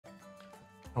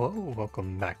Hello,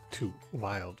 welcome back to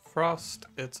Wildfrost.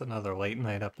 It's another late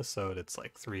night episode. It's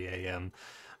like 3 a.m.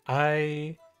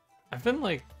 I've been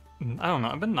like I don't know,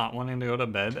 I've been not wanting to go to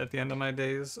bed at the end of my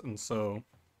days, and so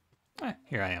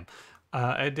here I am.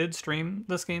 I did stream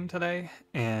this game today,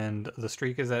 and the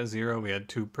streak is at 0. We had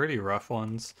two pretty rough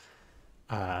ones.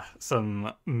 I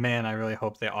really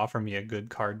hope they offer me a good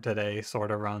card today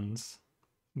sort of runs,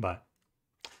 but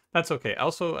that's okay.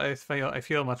 Also, I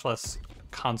feel much less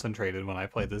concentrated when I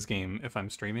play this game if I'm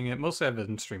streaming it. Mostly I've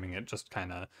been streaming it just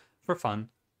kind of for fun.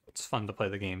 It's fun to play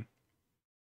the game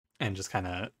and just kind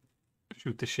of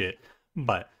shoot the shit.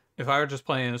 But if I were just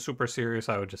playing super serious,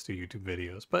 I would just do YouTube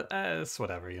videos. But it's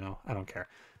whatever, you know? I don't care.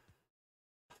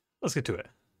 Let's get to it,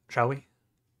 shall we?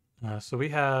 So we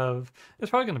have... It's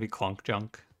probably going to be Clunk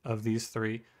Junk of these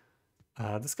three.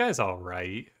 This guy's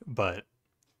alright, but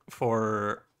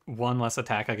for one less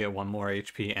attack, I get one more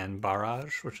HP and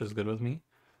Barrage, which is good with me.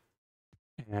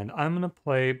 And I'm going to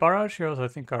play... Barrage heroes I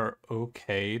think are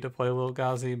okay to play Lil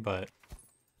Ghazi, but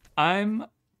I'm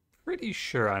pretty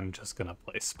sure I'm just going to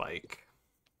play Spike.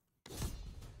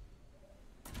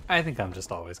 I think I'm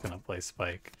just always going to play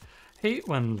Spike. Hate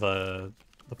when the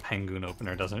Penguin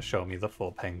opener doesn't show me the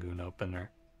full Penguin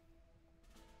opener.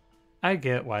 I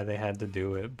get why they had to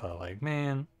do it, but like,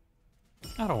 man,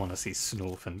 I don't want to see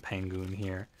Snoof and Penguin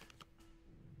here.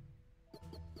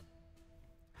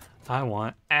 I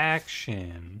want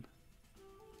action.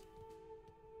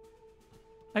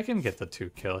 I can get the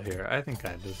 2 kill here. I think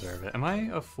I deserve it. Am I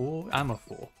a fool? I'm a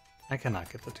fool. I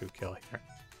cannot get the 2 kill here.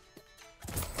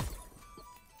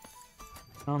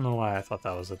 I don't know why I thought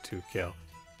that was a 2 kill.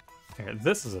 Here,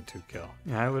 this is a 2 kill.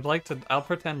 Yeah, I would like to... I'll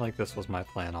pretend like this was my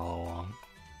plan all along.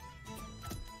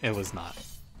 It was not.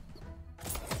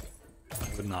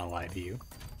 I would not lie to you.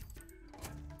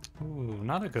 Ooh,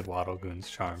 not a good Waddlegoon's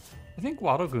charm. I think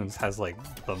Waddlegoon's has like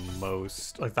the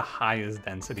most, like the highest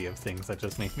density of things that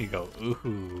just make me go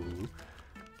ooh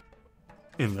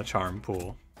in the charm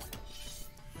pool.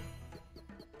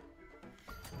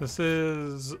 This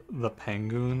is the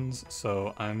Penguins,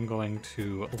 so I'm going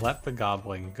to let the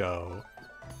Goblin go.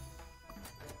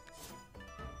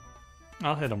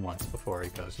 I'll hit him once before he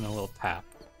goes, you know, a little tap.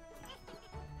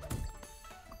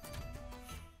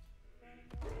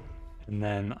 And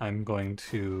then I'm going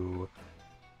to...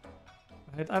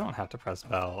 I don't have to press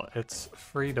bell. It's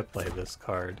free to play this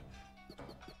card.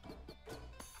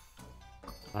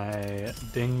 I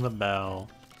ding the bell,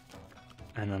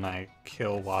 and then I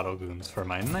kill Waddlegoons for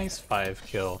my nice 5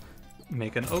 kill.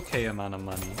 Make an okay amount of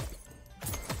money.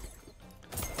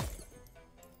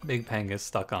 Big Peng is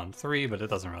stuck on 3, but it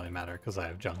doesn't really matter because I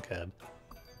have Junkhead.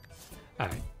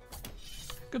 Alright.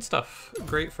 Good stuff.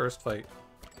 Great first fight.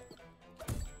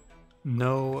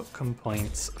 No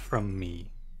complaints from me.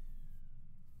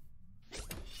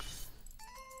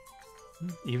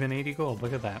 Even 80 gold,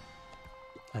 look at that.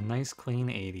 A nice clean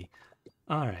 80.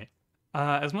 Alright.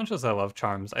 As much as I love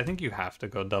charms, I think you have to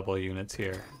go double units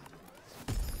here.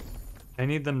 I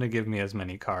need them to give me as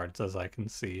many cards as I can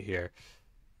see here.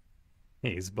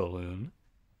 Haze Balloon.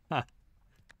 Ha.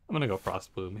 I'm gonna go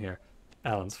Frost Bloom here.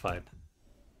 Alan's fine.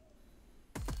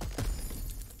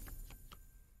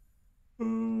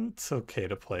 It's okay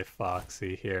to play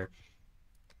Foxee here.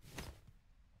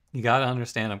 You gotta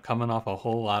understand, I'm coming off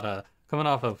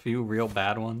a few real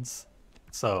bad ones,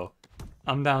 so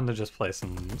I'm down to just play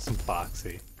some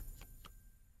Foxee.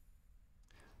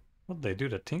 What'd they do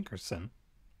to Tinkerson?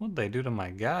 What'd they do to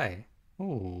my guy?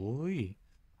 Holy.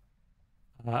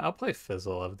 I'll play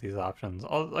Fizzle of these options.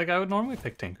 I would normally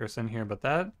pick Tinkerson here, but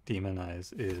that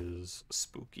Demonize is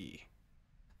spooky.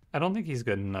 I don't think he's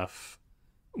good enough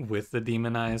with the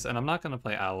Demonize, and I'm not going to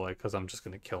play Alloy because I'm just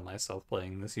going to kill myself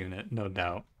playing this unit, no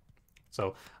doubt.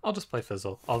 So I'll just play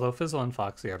Fizzle, although Fizzle and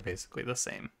Foxee are basically the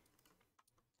same.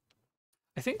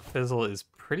 I think Fizzle is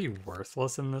pretty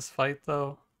worthless in this fight,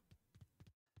 though.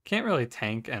 Can't really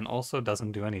tank and also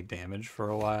doesn't do any damage for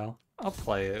a while. I'll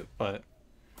play it, but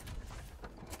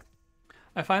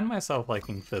I find myself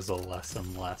liking Fizzle less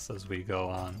and less as we go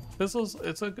on.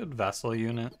 It's a good vessel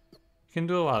unit. You can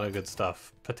do a lot of good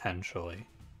stuff, potentially.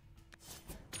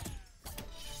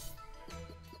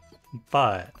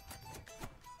 But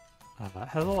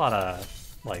has a lot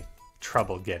of, like,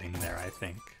 trouble getting there, I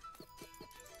think.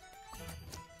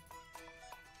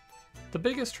 The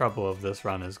biggest trouble of this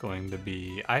run is going to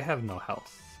be, I have no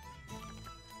health.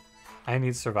 I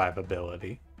need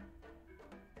survivability.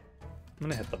 I'm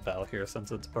gonna hit the bell here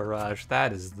since it's Barrage.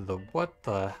 That is the... What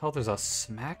the hell? There's a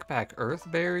Smackback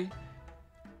Earthberry?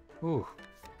 Ooh.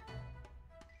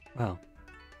 Well.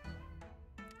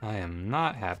 I am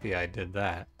not happy I did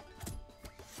that.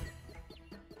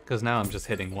 Because now I'm just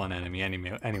hitting one enemy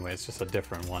anyway, it's just a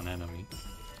different one enemy.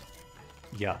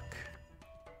 Yuck.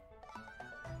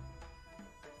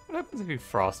 What happens if you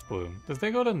Frost Bloom? Does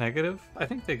they go to negative? I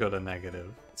think they go to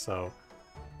negative, so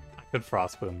I could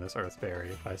Frost Bloom this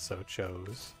Earthberry if I so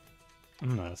chose.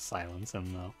 I'm gonna silence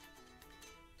him though.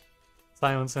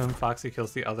 Silence him, Foxee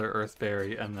kills the other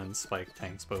Earthberry, and then Spike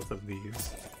tanks both of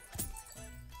these.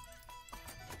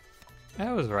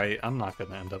 I was right, I'm not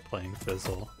gonna end up playing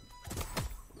Fizzle.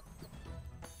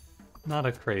 Not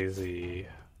a crazy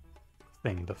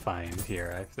thing to find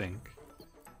here, I think.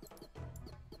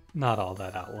 Not all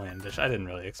that outlandish. I didn't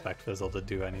really expect Fizzle to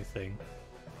do anything.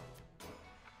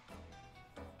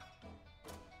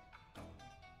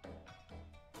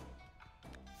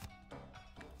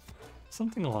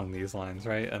 Something along these lines,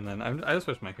 right? And then I just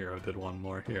wish my hero did one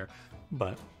more here,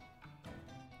 but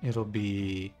it'll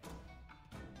be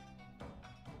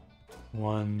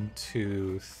 1,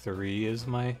 2, 3 is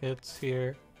my hits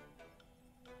here.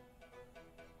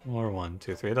 Or 1,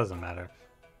 2, 3. It doesn't matter.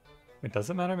 Wait,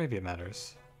 does it matter? Maybe it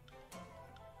matters.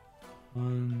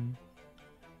 1,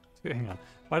 2. Hang on.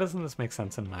 Why doesn't this make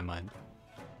sense in my mind?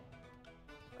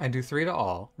 I do 3 to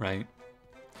all, right?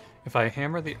 If I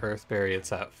hammer the Earthberry,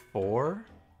 it's at 4.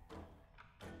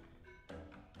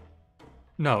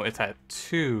 No, it's at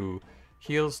 2.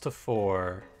 Heals to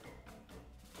 4.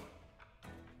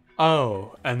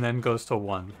 Oh, and then goes to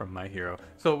 1 from my hero.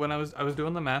 So when I was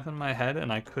doing the math in my head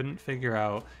and I couldn't figure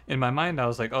out, in my mind I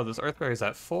was like, oh, this Earthberry's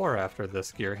at 4 after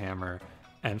this Gear Hammer,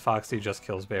 and Foxee just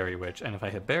kills Berry Witch, and if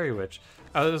I hit Berry Witch,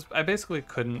 I basically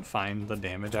couldn't find the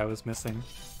damage I was missing.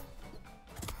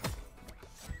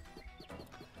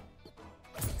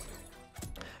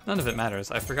 None of it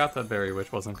matters. I forgot that Berry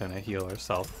Witch wasn't gonna heal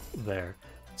herself there.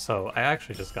 So I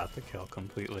actually just got the kill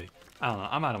completely. I don't know,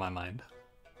 I'm out of my mind.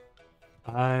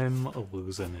 I'm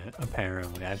losing it,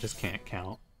 apparently. I just can't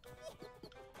count.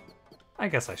 I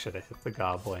guess I should have hit the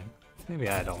Goblin. Maybe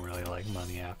I don't really like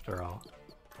money after all.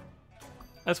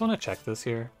 I just want to check this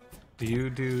here. Do you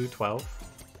do 12?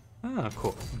 Oh,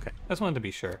 cool. Okay. I just wanted to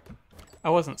be sure. I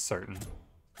wasn't certain.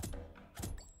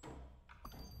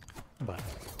 But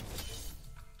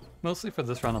mostly for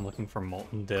this run, I'm looking for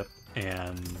Molten Dip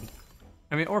and...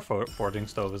 I mean, or Forging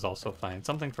Stove is also fine.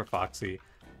 Something for Foxee.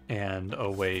 And a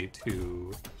way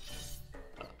to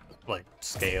like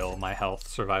scale my health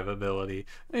survivability.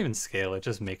 Not even scale it,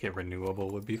 just make it renewable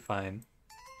would be fine.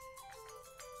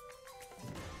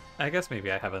 I guess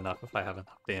maybe I have enough if I have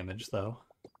enough damage though.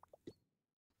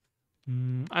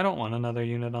 I don't want another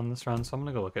unit on this run, so I'm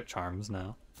gonna go look at charms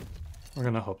now. We're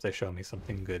gonna hope they show me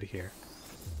something good here.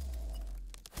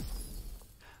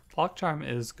 Block Charm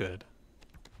is good.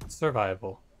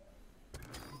 Survival.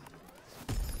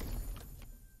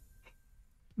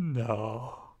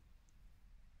 No.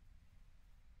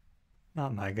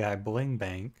 Not my guy, Bling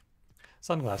Bank.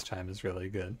 Sunglass Chime is really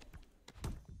good.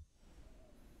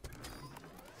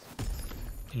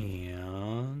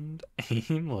 And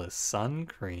Aimless Sun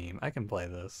Cream. I can play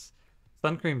this.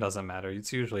 Sun Cream doesn't matter.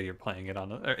 It's usually you're playing it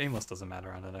on it. Or Aimless doesn't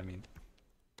matter on it, I mean.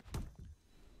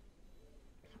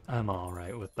 I'm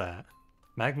alright with that.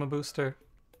 Magma Booster.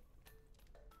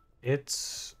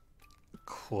 It's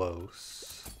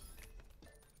close.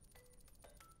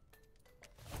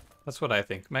 That's what I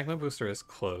think. Magma Booster is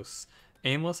close.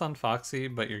 Aimless on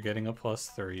Foxee, but you're getting a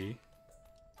 +3.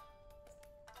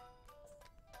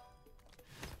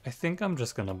 I think I'm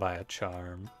just gonna buy a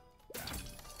charm.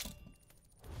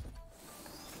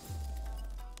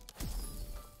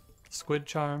 Squid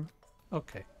Charm?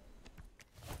 Okay.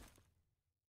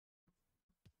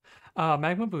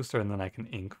 Magma Booster and then I can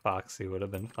ink Foxee would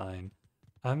have been fine.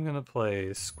 I'm gonna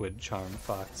play Squid Charm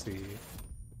Foxee.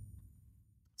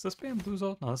 Is this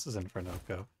Bamboozle? No, this is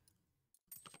Infernoco.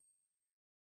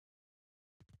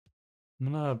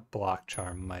 I'm gonna Block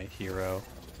Charm my hero.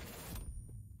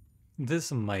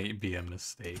 This might be a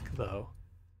mistake, though.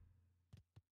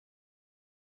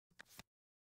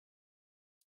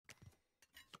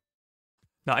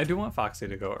 No, I do want Foxee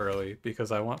to go early,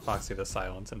 because I want Foxee to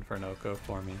silence Infernoco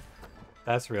for me.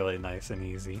 That's really nice and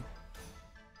easy.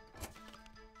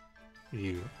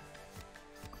 You.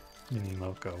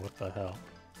 Minimoco, what the hell?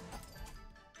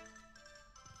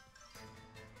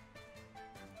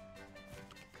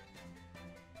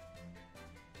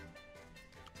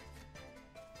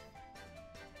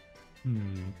 I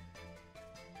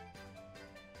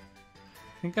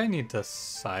think I need to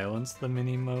silence the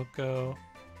Minimoco.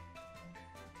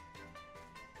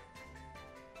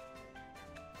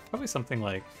 Probably something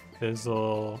like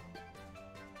Fizzle,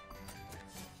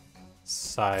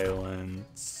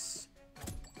 Silence,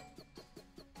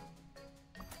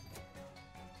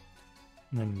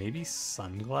 And then maybe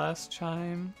Sunglass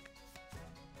Chime?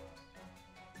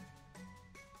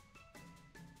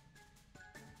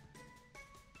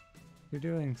 You're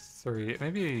doing 3.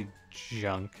 Maybe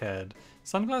Junkhead.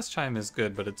 Sunglass Chime is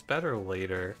good, but it's better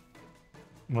later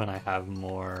when I have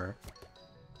more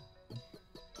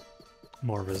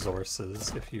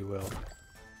resources, if you will.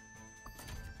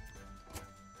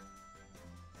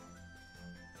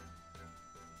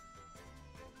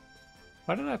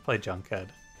 Why did I play Junkhead?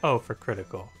 Oh, for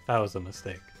critical. That was a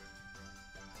mistake.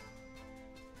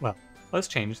 Well, let's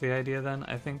change the idea then.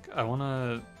 I think I want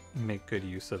to make good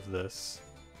use of this.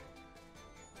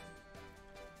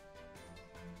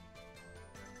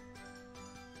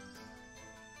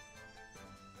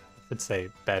 I should say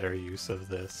better use of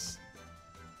this.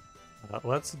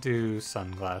 Let's do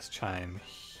Sunglass Chime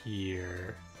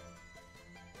here.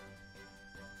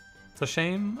 It's a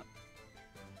shame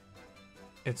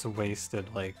it's wasted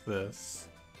like this,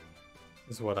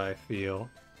 is what I feel.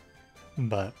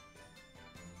 But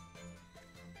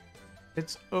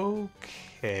it's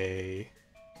okay.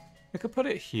 I could put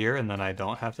it here and then I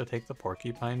don't have to take the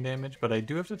Porcupine damage, but I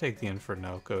do have to take the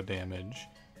Infernoco damage.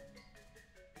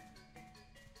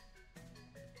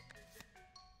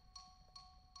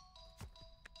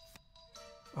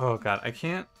 Oh god, I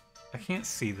can't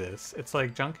see this. It's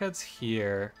like Junkhead's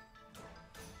here.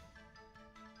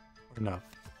 Or no.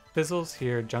 Fizzle's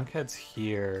here, Junkhead's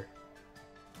here.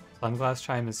 Sunglass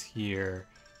Chime is here.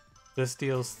 This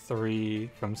deals 3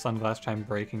 from Sunglass Chime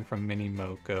breaking from Mini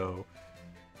Moko.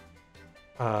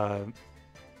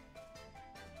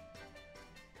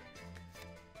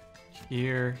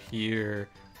 Here,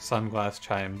 Sunglass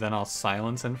Chime. Then I'll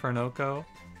silence Infernoco.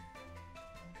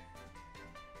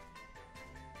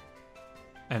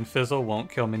 And Fizzle won't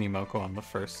kill Mini Moko on the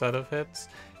first set of hits.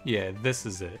 Yeah, this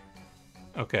is it.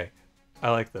 Okay, I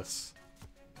like this.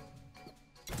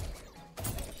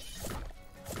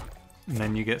 And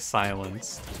then you get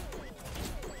silenced.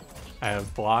 I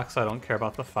have blocks, I don't care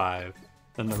about the 5.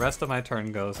 Then the rest of my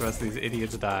turn goes, the rest of these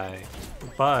idiots die.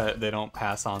 But they don't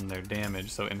pass on their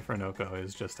damage, so Infernoco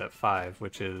is just at 5,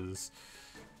 which is,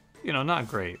 you know, not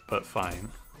great, but fine.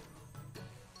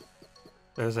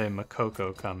 There's a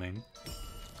Makoko coming.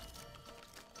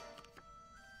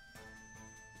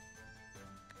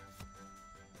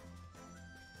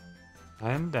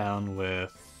 I'm down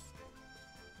with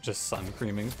just sun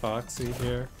creaming Foxee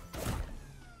here.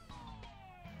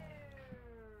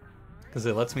 Because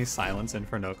it lets me silence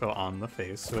Infernoco on the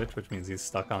phase switch, which means he's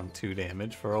stuck on 2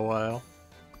 damage for a while.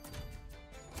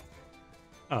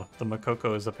 Oh, the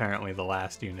Makoko is apparently the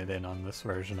last unit in on this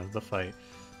version of the fight.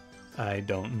 I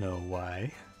don't know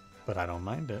why, but I don't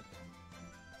mind it.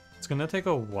 It's gonna take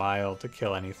a while to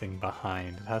kill anything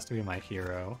behind. It has to be my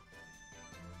hero.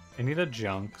 I need a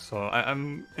junk, so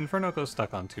I'm Infernoco's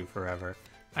stuck on 2 forever.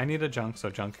 I need a junk, so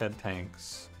Junkhead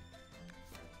tanks.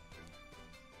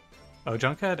 Oh,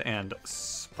 Junkhead and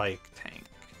Spike tank.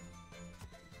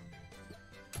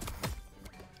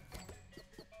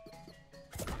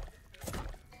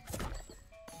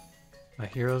 My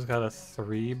hero's got a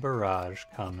 3 barrage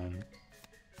coming.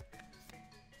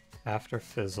 After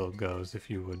Fizzle goes, if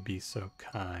you would be so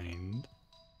kind.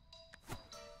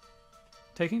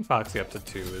 Taking Foxee up to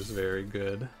 2 is very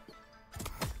good.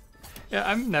 Yeah,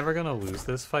 I'm never gonna lose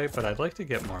this fight, but I'd like to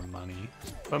get more money.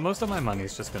 But most of my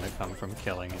money's just gonna come from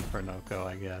killing Infernoco,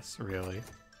 I guess, really.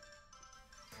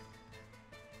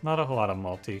 Not a whole lot of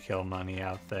multi-kill money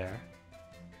out there.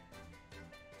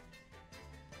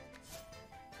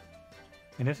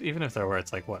 And even if there were,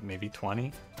 it's like, what, maybe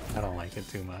 20? I don't like it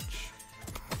too much.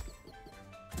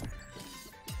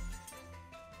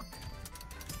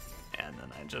 And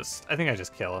then I think I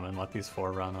just kill him and let these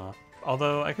 4 run off.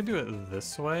 Although, I could do it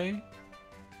this way.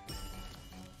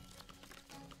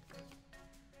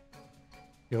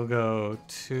 You'll go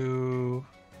 2,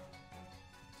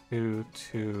 2,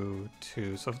 2,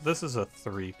 2. So this is a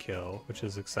 3 kill, which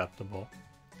is acceptable.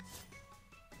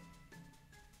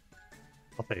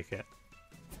 I'll take it.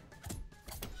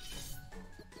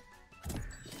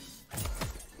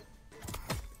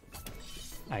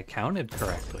 I counted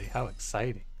correctly. How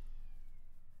exciting.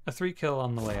 A 3 kill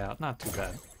on the way out. Not too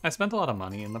bad. I spent a lot of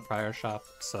money in the prior shop,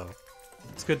 so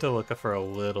it's good to look for a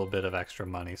little bit of extra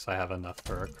money so I have enough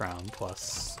for a crown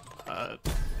plus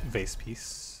vase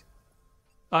piece.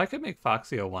 I could make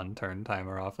Foxee a 1-turn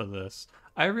timer off of this.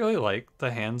 I really like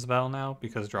the hand spell now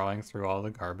because drawing through all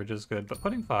the garbage is good, but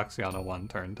putting Foxee on a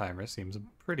 1-turn timer seems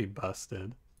pretty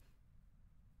busted.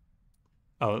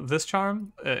 Oh, this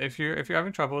charm, if you're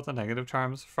having trouble with the negative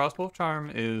charms, Frostwolf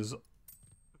charm is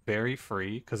very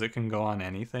free because it can go on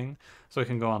anything. So it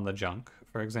can go on the junk,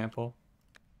 for example.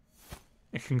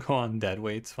 It can go on dead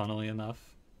weights, funnily enough.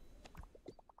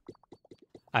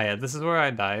 Ah, yeah, this is where I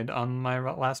died on my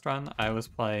last run. I was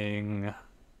playing...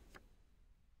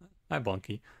 Hi,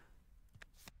 Blunky.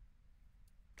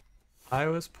 I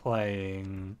was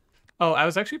playing... Oh, I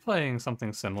was actually playing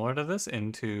something similar to this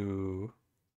into...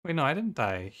 Wait, no, I didn't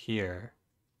die here.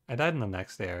 I died in the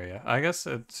next area. I guess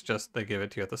it's just they give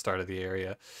it to you at the start of the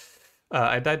area.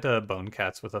 I died to Bone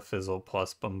Cats with a Fizzle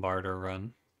plus Bombarder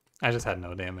run. I just had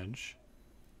no damage.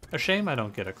 A shame I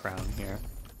don't get a crown here.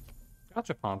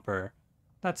 Gachapomper.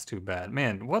 That's too bad.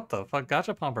 Man, what the fuck?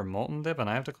 Gachapomper Molten Dip and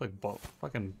I have to click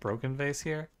fucking Broken Vase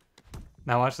here?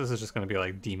 Now watch, this is just going to be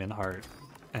like Demon Heart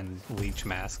and Leech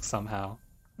Mask somehow.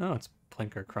 Oh, it's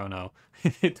Plinker Chrono.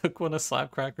 It took one of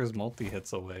Slapcracker's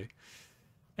multi-hits away.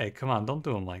 Hey, come on, don't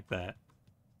do him like that.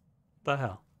 What the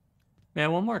hell?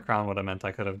 Man, one more crown would have meant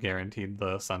I could have guaranteed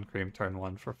the Sun Cream turn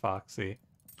 1 for Foxee.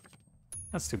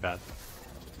 That's too bad.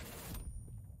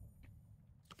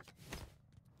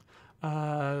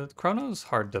 Chrono's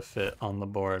hard to fit on the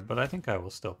board, but I think I will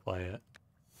still play it.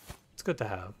 It's good to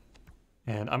have.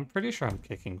 And I'm pretty sure I'm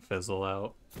kicking Fizzle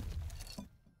out.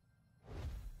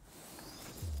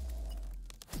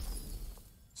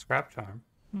 Scrap Charm.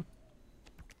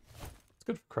 It's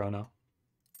good for Chrono.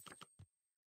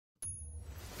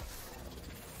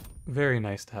 Very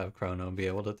nice to have Chrono be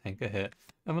able to tank a hit.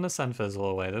 I'm going to send Fizzle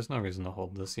away. There's no reason to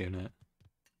hold this unit.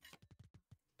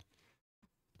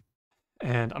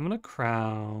 And I'm going to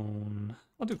crown...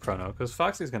 I'll do Chrono, because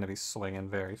Foxee's going to be swinging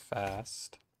very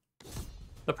fast.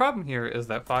 The problem here is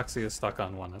that Foxee is stuck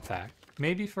on one attack.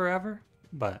 Maybe forever,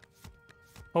 but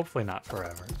hopefully not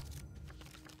forever.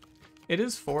 It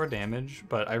is 4 damage,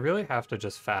 but I really have to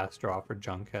just fast draw for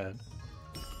Junkhead.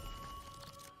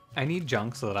 I need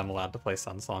Junk so that I'm allowed to play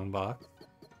Sunsong Box.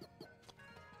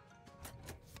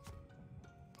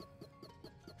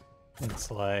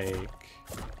 It's like...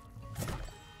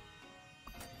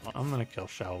 Well, I'm gonna kill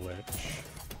Shell Witch.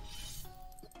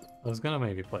 I was gonna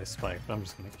maybe play Spike, but I'm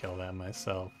just gonna kill that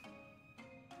myself.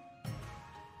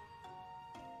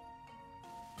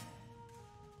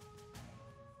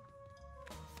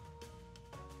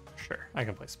 Sure, I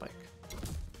can play Spike.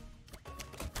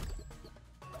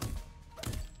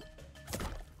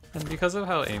 And because of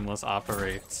how Aimless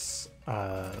operates,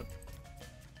 oh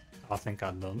thank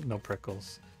god, no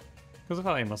prickles. Because of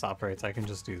how Aimless operates, I can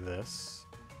just do this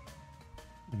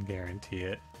and guarantee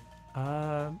it.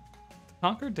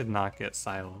 Conquer did not get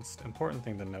silenced. Important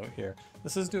thing to note here.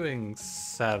 This is doing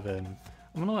 7.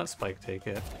 I'm gonna let Spike take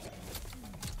it.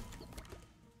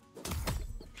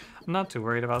 I'm not too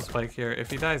worried about Spike here.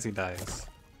 If he dies, he dies.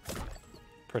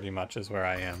 Pretty much is where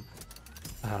I am.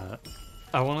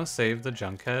 I want to save the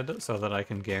Junkhead so that I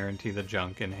can guarantee the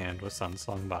Junk in hand with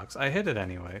Sunsong Box. I hit it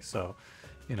anyway, so,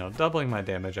 you know, doubling my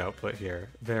damage output here.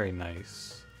 Very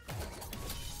nice.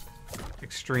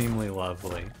 Extremely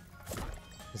lovely.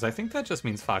 Because I think that just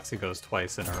means Foxee goes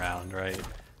twice in a round, right?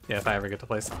 Yeah, if I ever get to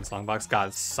play Sunsong Box.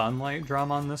 God, Sunlight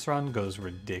Drum on this run goes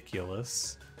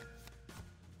ridiculous.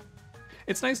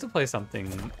 It's nice to play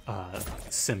something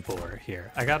simpler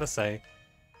here. I gotta say,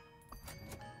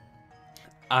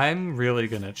 I'm really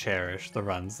gonna cherish the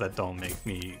runs that don't make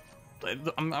me...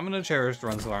 I'm gonna cherish the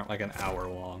runs that aren't like an hour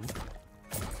long.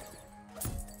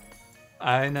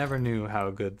 I never knew how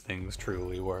good things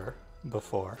truly were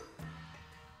before.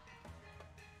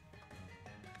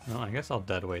 Well, I guess I'll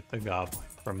deadweight the Goblin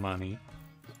for money.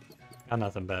 Got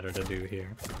nothing better to do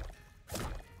here.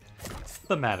 It's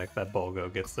thematic that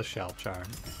Bolgo gets the Shell Charm.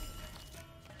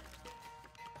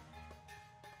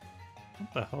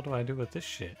 What the hell do I do with this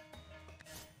shit?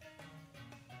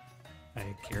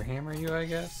 I Gear Hammer you, I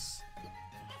guess?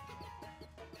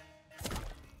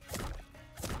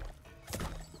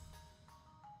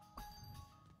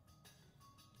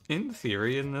 In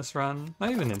theory in this run,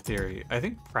 not even in theory, I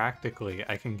think practically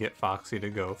I can get Foxee to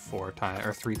go 4 times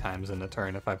or 3 times in a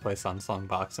turn if I play Sunsong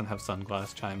Box and have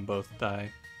Sunglass Chime both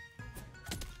die.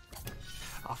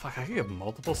 Oh fuck, I could get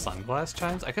multiple Sunglass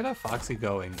Chimes? I could have Foxee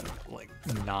going like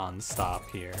non-stop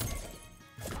here.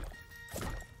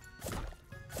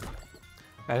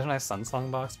 Imagine I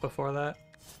Sunsong Box before that.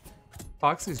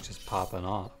 Foxee's just popping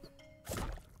off.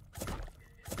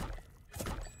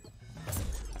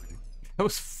 That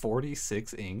was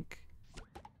 46 ink.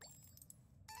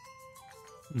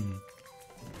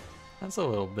 That's a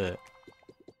little bit.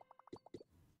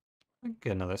 I'll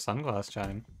get another Sunglass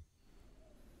Chime.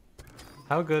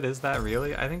 How good is that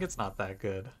really? I think it's not that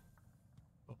good.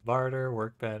 Barter,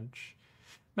 Workbench.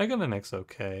 Mega Mimic's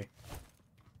okay.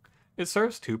 It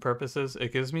serves 2 purposes.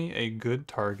 It gives me a good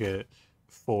target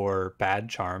for bad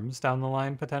charms down the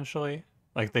line, potentially.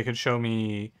 Like, they could show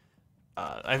me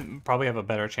I probably have a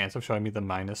better chance of showing me the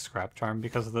minus scrap charm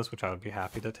because of this, which I would be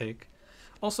happy to take.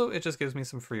 Also, it just gives me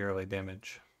some free early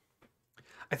damage.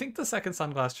 I think the second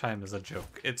Sunglass Chime is a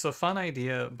joke. It's a fun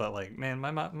idea, but like, man,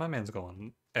 my man's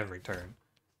going every turn.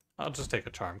 I'll just take a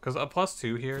charm, because a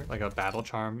 +2 here, like a battle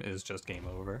charm, is just game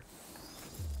over.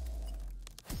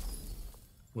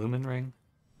 Lumen Ring.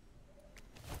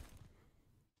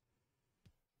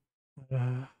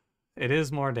 It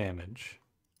is more damage.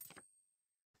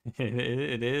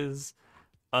 It is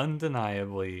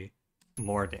undeniably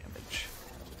more damage.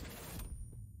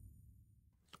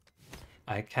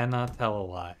 I cannot tell a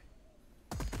lie.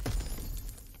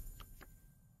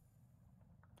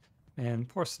 Man,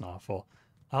 poor Snoffle.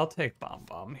 I'll take Bomb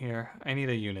Bomb here. I need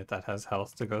a unit that has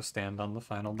health to go stand on the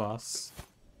final boss.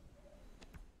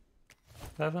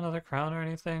 Do I have another crown or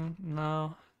anything?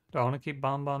 No. Do I want to keep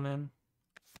Bomb Bomb in?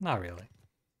 Not really.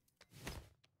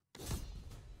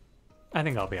 I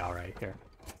think I'll be alright here.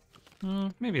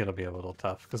 Maybe it'll be a little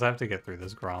tough, because I have to get through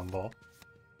this Gromble.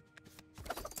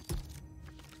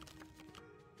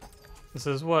 This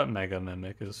is what Mega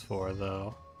Mimic is for,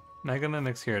 though. Mega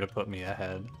Mimic's here to put me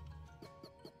ahead.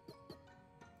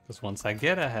 Because once I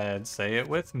get ahead, say it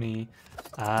with me,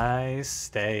 I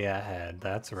stay ahead.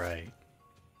 That's right.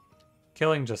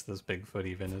 Killing just this Bigfoot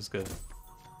even is good.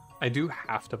 I do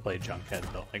have to play Junkhead,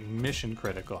 though. Like, mission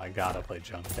critical, I gotta play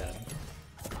Junkhead.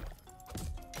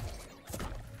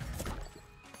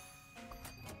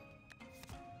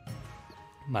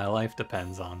 My life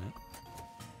depends on it.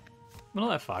 I'm gonna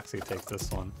let Foxee take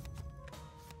this one.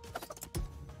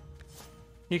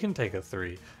 He can take a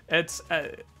 3. It's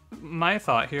my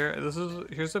thought here.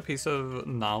 Here's a piece of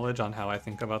knowledge on how I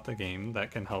think about the game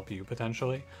that can help you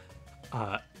potentially.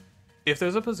 If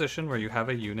there's a position where you have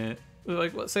a unit,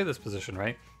 like let's say this position,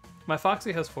 right? My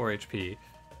Foxee has 4 HP.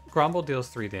 Gromble deals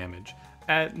 3 damage.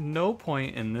 At no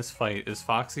point in this fight is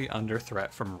Foxee under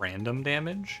threat from random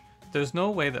damage. There's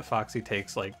no way that Foxee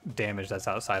takes like damage that's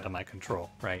outside of my control,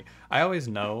 right? I always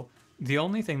know the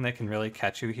only thing that can really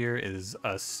catch you here is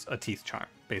a Teeth Charm,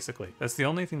 basically. That's the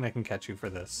only thing that can catch you for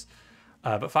this.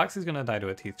 But Foxee's gonna die to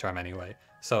a Teeth Charm anyway.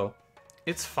 So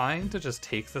it's fine to just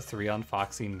take the 3 on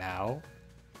Foxee now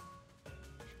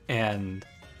and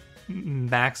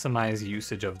maximize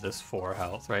usage of this 4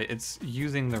 health, right? It's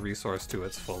using the resource to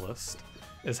its fullest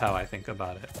is how I think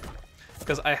about it.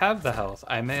 Because I have the health,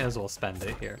 I may as well spend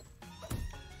it here.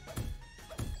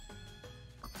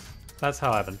 That's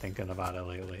how I've been thinking about it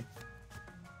lately.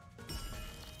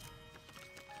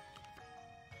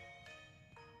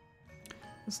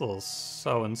 This little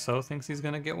so-and-so thinks he's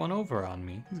gonna get one over on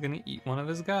me. He's gonna eat one of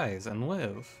his guys and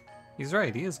live. He's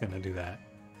right, he is gonna do that.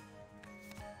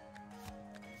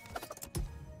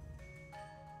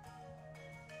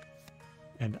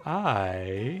 And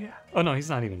oh no, he's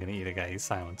not even gonna eat a guy, he's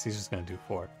silenced. He's just gonna do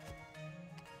 4.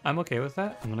 I'm okay with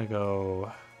that. I'm gonna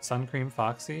go Sun Cream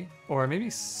Foxee, or maybe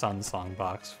Sun Song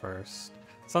Box first.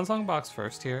 Sun Song Box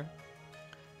first here,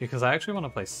 because I actually want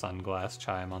to play Sunglass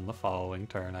Chime on the following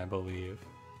turn, I believe.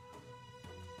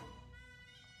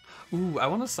 Ooh, I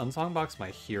want to Sun Song Box my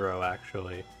hero,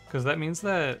 actually, because that means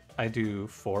that I do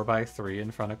 4x3 in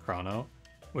front of Chrono,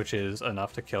 which is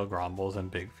enough to kill Grombles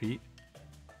and Big Feet.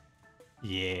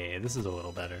 Yeah, this is a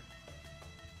little better.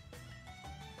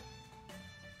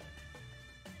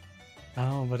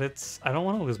 Oh, but I don't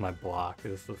want to lose my block,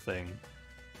 is the thing.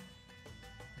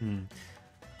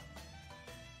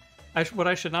 What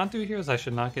I should not do here is I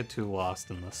should not get too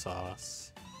lost in the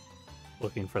sauce.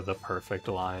 Looking for the perfect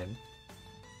line.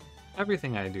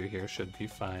 Everything I do here should be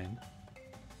fine.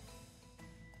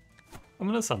 I'm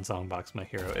gonna Sun Song Box my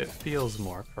hero. It feels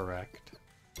more correct.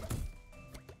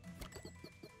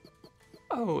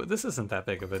 Oh, this isn't that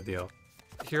big of a deal.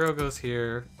 Hero goes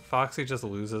here. Foxee just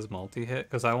loses multi-hit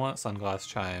because I want Sunglass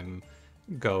Chime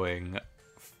going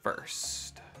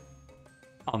first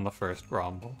on the first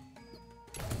Gromble.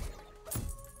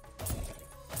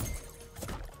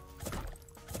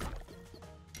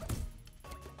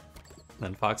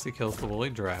 Then Foxee kills the Woolly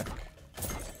Drac.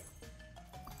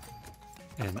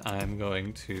 And I'm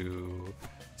going to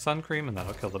Sun Cream and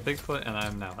that'll kill the Bigfoot and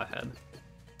I'm now ahead.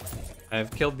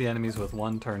 I've killed the enemies with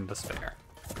 1 turn to spare.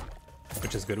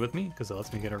 Which is good with me, because it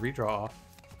lets me get a redraw off.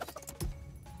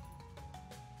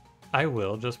 I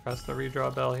will just press the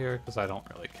redraw bell here, because I don't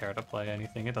really care to play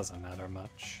anything. It doesn't matter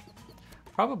much.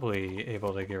 Probably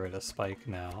able to get rid of Spike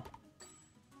now.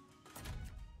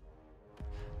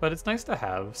 But it's nice to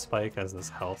have Spike as this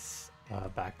health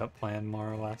backup plan,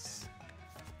 more or less.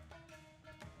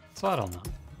 So I don't know.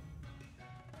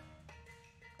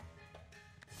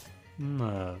 I'm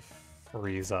gonna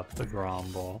freeze up the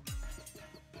Gromble.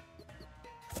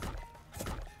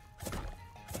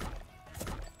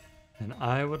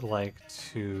 I would like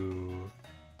to...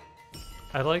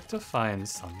 I'd like to find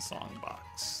Sunsong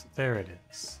Box. There it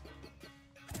is.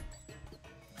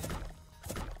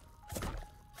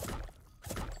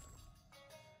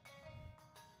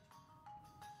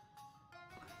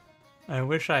 I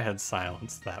wish I had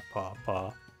silenced that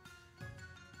pawpaw.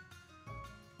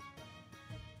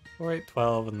 4, 8,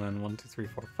 12, and then 1, 2, 3,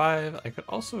 4, 5. I could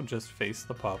also just face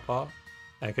the pawpaw.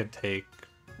 I could take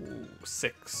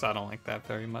 6. I don't like that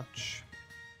very much.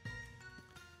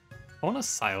 I want to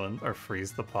silence or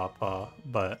freeze the pawpaw,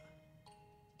 but...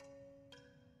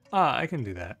 I can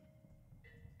do that.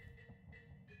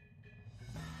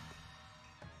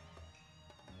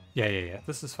 Yeah.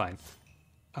 This is fine.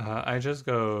 I just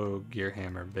go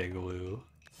Gearhammer Big Lou.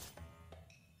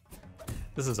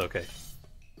 This is okay.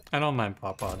 I don't mind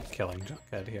Pawpaw killing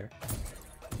Junkhead here.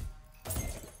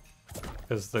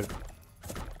 Because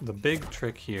the big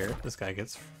trick here, this guy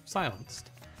gets silenced.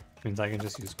 Means I can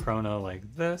just use Chrono like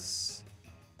this.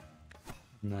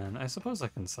 And then I suppose I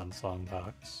can Sunsong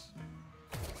Box.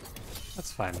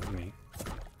 That's fine with me.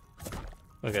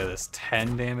 Look at this,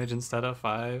 10 damage instead of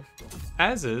 5.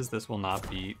 As is, this will not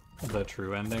beat the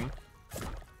true ending.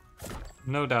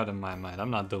 No doubt in my mind,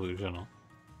 I'm not delusional.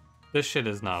 This shit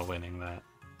is not winning that.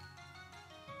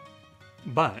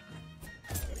 But,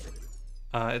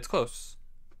 it's close.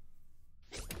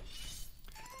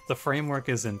 The framework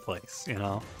is in place, you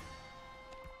know?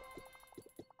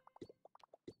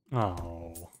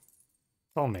 Oh.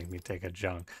 Don't make me take a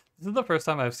junk. This is the first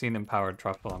time I've seen Empowered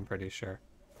Truffle, I'm pretty sure.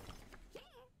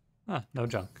 Ah, no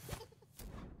junk.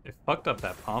 They fucked up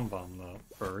that Pom Bomb, though,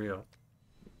 for real.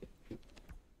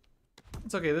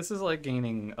 It's okay, this is like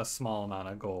gaining a small amount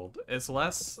of gold. It's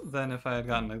less than if I had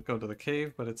gotten to go to the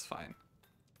cave, but it's fine.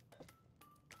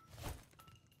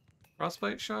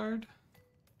 Frostbite Shard?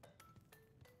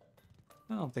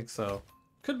 I don't think so.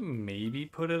 Could maybe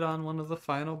put it on one of the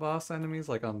final boss enemies,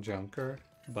 like on Junker,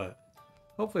 but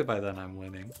hopefully by then I'm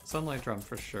winning. Sunlight Drum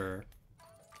for sure.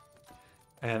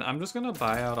 And I'm just gonna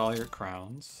buy out all your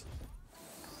crowns.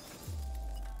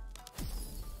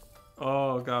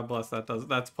 Oh, God bless,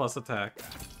 that's plus attack.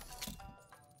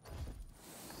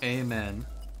 Amen.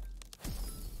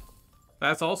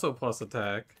 That's also plus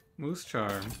attack. Moose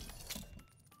Charm.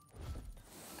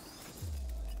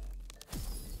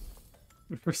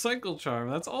 Recycle Charm,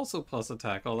 that's also plus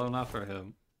attack, although not for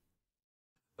him.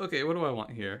 Okay, what do I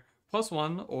want here?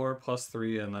 +1 or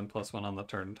 +3 and then +1 on the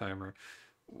turn timer.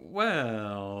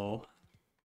 Well...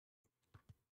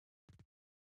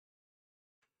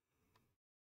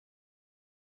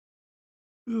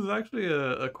 This is actually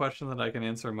a question that I can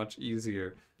answer much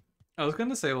easier. I was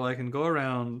gonna say, well, I can go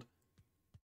around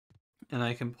and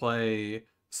I can play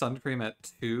Sun Cream at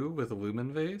 2 with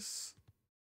Lumen Vase,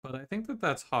 but I think that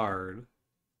that's hard.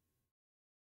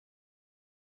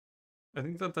 I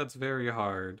think that that's very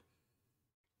hard.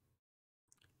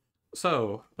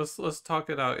 So, let's talk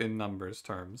it out in numbers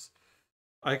terms.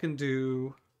 I can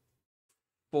do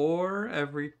 4,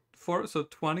 so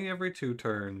 20 every 2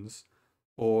 turns,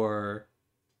 or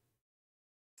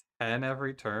 10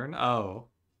 every turn? Oh.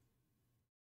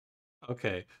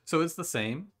 Okay, so it's the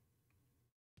same.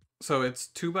 So it's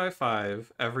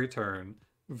 2x5 every turn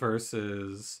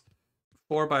versus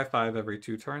 4x5 every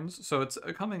 2 turns. So it's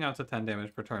coming out to 10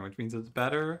 damage per turn, which means it's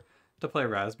better to play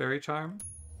Raspberry Charm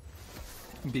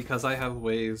because I have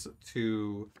ways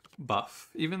to buff.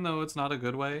 Even though it's not a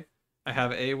good way, I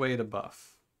have a way to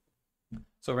buff.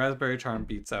 So Raspberry Charm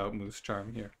beats out Moose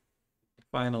Charm here.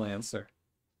 Final answer.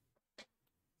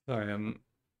 Sorry, I'm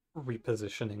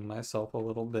repositioning myself a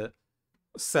little bit.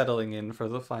 Settling in for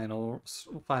the final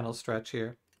stretch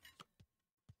here.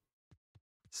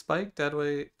 Spike,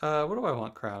 Deadweight. What do I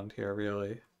want crowned here,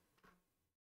 really?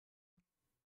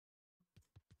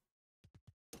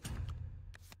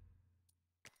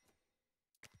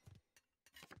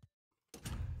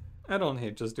 I don't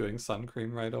hate just doing Sun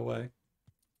Cream right away.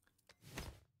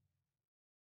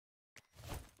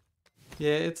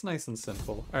 Yeah, it's nice and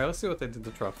simple. Alright, let's see what they did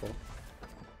to Truffle.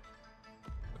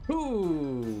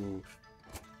 Ooh!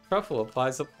 Truffle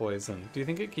applies a poison. Do you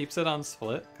think it keeps it on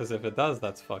split? Because if it does,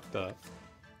 that's fucked up.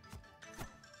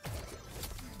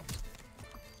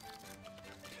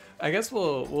 I guess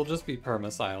we'll just be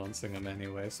perma-silencing him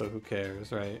anyway, so who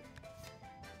cares, right?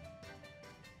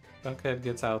 Junkhead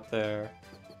gets out there.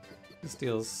 He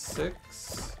steals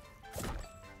 6.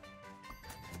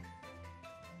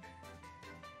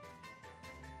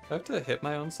 Do I have to hit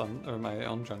my own my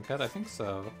own Junkhead? I think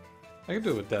so. I can do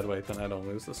it with Deadweight, then I don't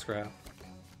lose the scrap.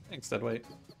 Thanks, Deadweight.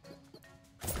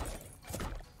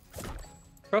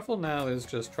 Truffle now is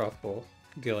just Truffle,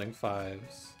 dealing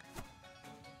 5s.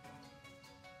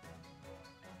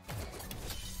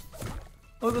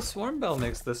 Oh, the Swarm Bell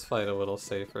makes this fight a little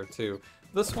safer too.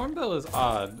 The Swarm Bell is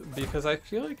odd because I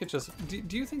feel like it just...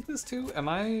 Do you think this too? Am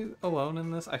I alone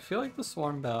in this? I feel like the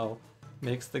Swarm Bell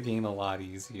makes the game a lot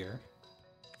easier.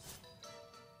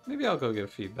 Maybe I'll go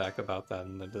give feedback about that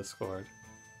in the Discord.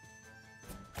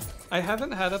 I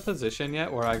haven't had a position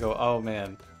yet where I go, oh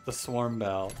man, the Swarm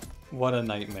Bell, what a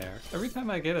nightmare. Every time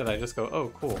I get it, I just go, oh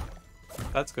cool,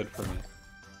 that's good for me.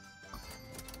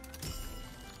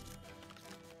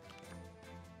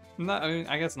 Not, I mean,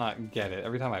 I guess not get it,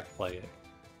 every time I play it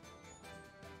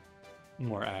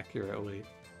more accurately.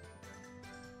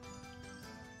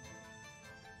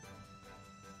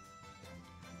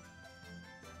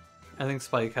 I think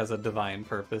Spike has a divine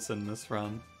purpose in this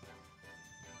run.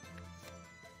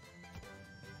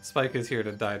 Spike is here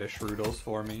to die to Shroodles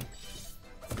for me.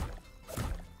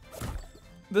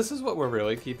 This is what we're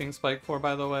really keeping Spike for,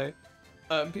 by the way.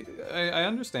 I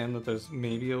understand that there's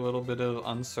maybe a little bit of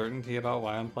uncertainty about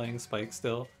why I'm playing Spike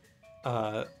still.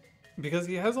 Because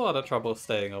he has a lot of trouble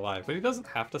staying alive, but he doesn't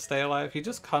have to stay alive. He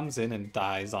just comes in and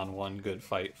dies on one good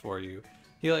fight for you.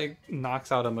 He like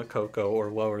knocks out a Makoko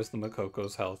or lowers the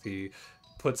Makoko's health. He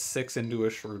puts 6 into a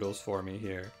Shroodles for me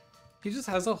here. He just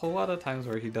has a whole lot of times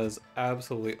where he does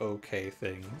absolutely okay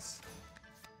things.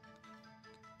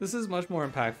 This is much more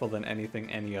impactful than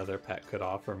anything any other pet could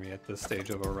offer me at this stage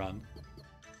of a run.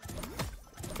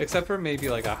 Except for maybe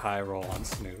like a high roll on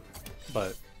Snoop.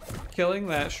 But killing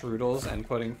that Shroodles and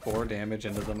putting 4 damage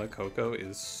into the Makoko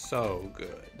is so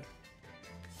good.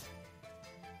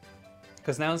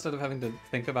 Because now instead of having to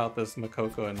think about this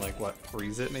Makoko and like what,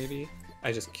 freeze it maybe,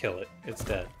 I just kill it. It's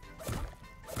dead.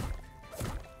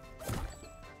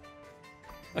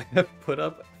 I have put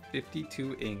up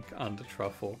 52 ink onto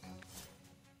Truffle.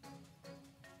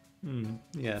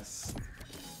 Yes.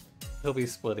 He'll be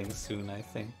splitting soon, I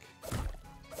think.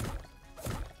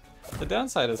 The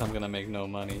downside is I'm gonna make no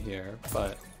money here,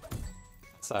 but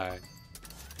it's alright.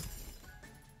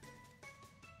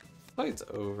 Fight's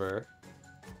over.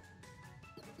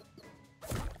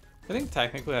 I think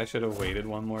technically I should have waited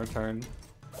one more turn,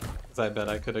 because I bet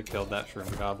I could have killed that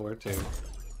Shroom Gobbler too.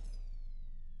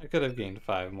 I could have gained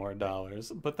 $5 more,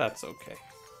 but that's okay.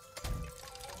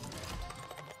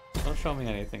 Don't show me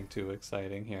anything too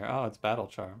exciting here. Oh, it's Battle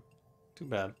Charm. Too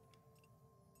bad.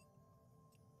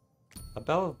 A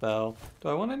Bell of Bell. Do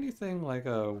I want anything like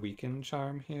a Weaken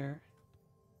Charm here?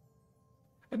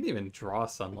 I didn't even draw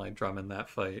Sunlight Drum in that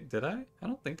fight, did I? I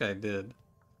don't think I did.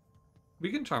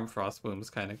 Weaken Charm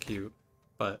Frostboom's kind of cute,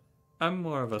 but I'm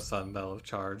more of a Sun Bell of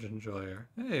Charge enjoyer.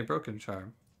 Hey, Broken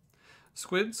Charm.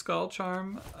 Squid Skull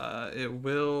Charm, it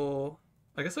will...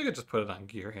 I guess I could just put it on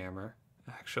Gear Hammer,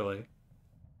 actually.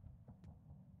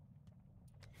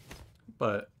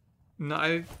 But,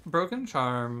 no, Broken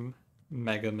Charm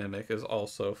Mega Mimic is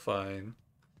also fine.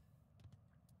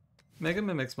 Mega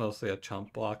Mimic's mostly a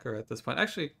chump blocker at this point.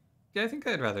 Actually, yeah, I think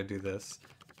I'd rather do this.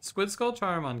 Squid Skull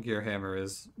Charm on Gear Hammer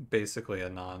is basically a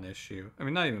non-issue. I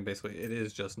mean, not even basically, it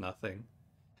is just nothing.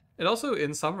 It also,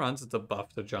 in some runs, it's a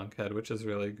buff to Junkhead, which is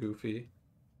really goofy.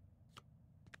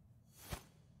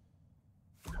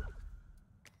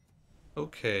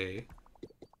 Okay.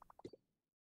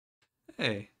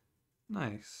 Hey,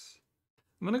 nice.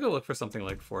 I'm gonna go look for something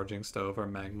like Forging Stove or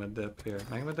Magma Dip here.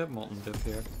 Magma Dip, Molten Dip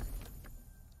here.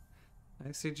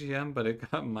 ICGM, but it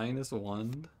got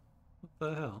 -1. What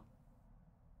the hell?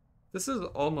 This is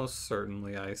almost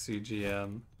certainly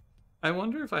ICGM. I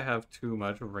wonder if I have too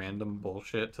much random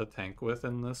bullshit to tank with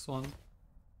in this one.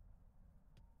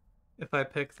 If I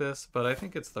pick this, but I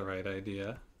think it's the right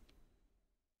idea.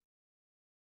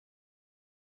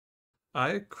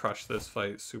 I crushed this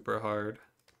fight super hard,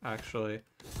 actually,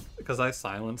 because I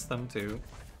silenced them too.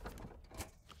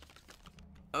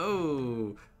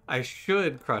 Oh, I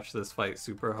should crush this fight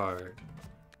super hard.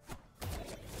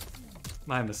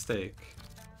 My mistake.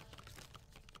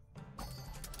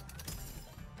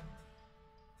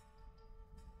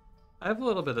 I have a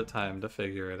little bit of time to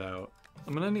figure it out.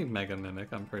 I'm gonna need Mega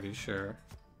Mimic, I'm pretty sure.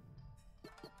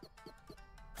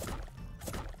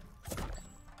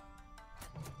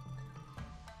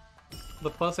 The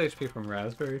plus HP from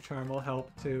Raspberry Charm will help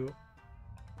too.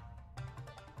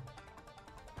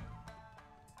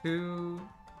 2,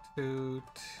 2,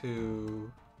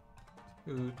 2,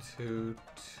 2, 2,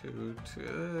 2,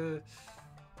 2.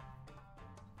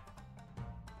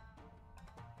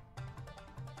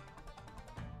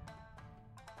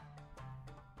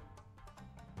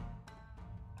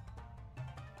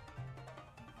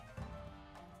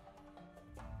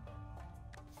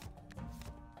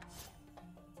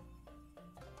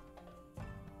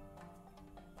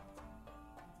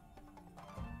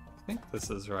 I think this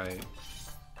is right.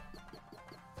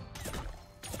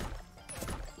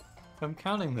 If I'm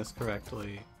counting this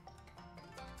correctly.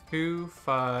 2,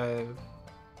 5,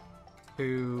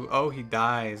 2... Oh, he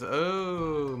dies.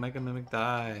 Oh, Mega Mimic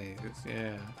dies.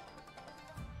 Yeah.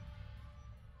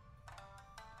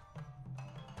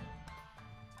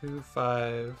 Two,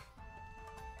 5...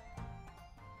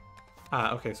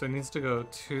 Ah, okay, so it needs to go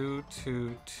 2,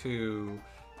 2, 2,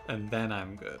 and then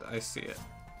I'm good. I see it.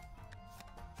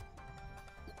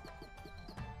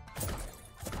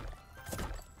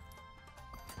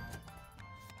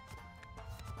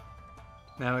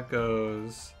 Now it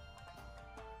goes...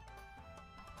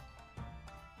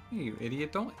 Hey, you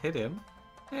idiot, don't hit him.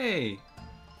 Hey!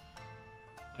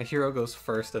 My hero goes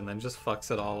first and then just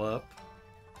fucks it all up.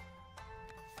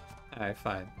 Alright,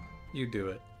 fine. You do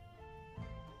it.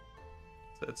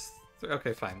 So it's...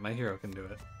 Okay, fine. My hero can do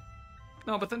it.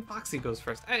 No, but then Foxee goes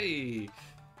first. Hey!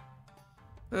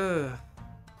 Ugh.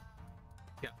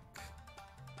 Yuck.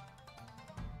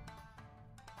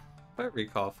 If I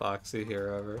recall Foxee here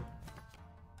ever?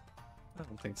 I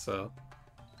don't think so.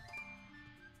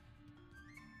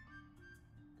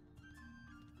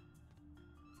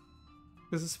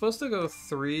 Because it's supposed to go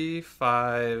 3,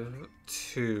 5,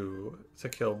 2 to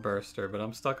kill Burster, but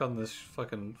I'm stuck on this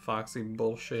fucking Foxee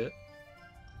bullshit.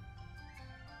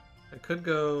 I could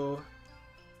go...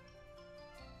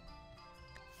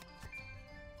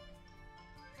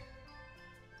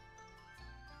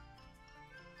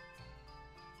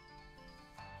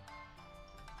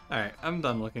 Alright, I'm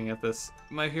done looking at this.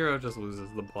 My hero just loses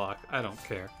the block. I don't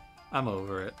care. I'm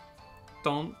over it.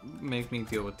 Don't make me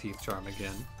deal with Teeth Charm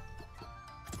again.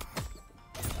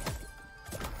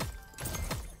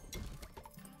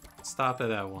 Stop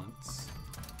it at once.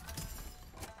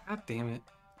 God damn it.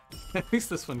 At least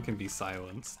this one can be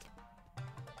silenced.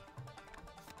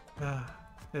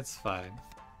 It's fine.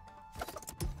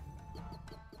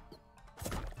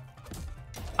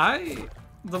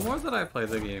 The more that I play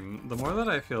the game, the more that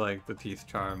I feel like the Teeth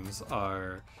Charms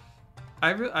are...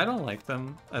 I don't like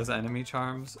them as enemy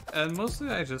charms, and mostly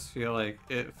I just feel like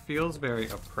it feels very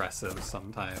oppressive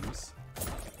sometimes.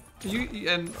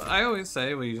 And I always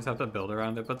say, well, you just have to build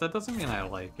around it, but that doesn't mean I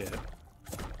like it.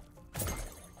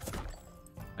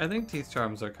 I think Teeth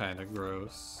Charms are kind of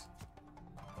gross.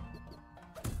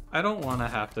 I don't want to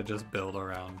have to just build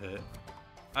around it.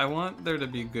 I want there to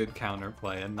be good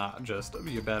counterplay and not just,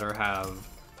 you better have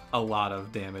a lot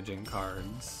of damaging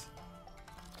cards.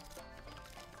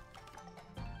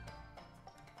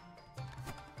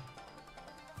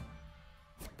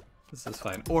 This is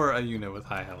fine. Or a unit with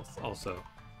high health, also.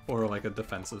 Or like a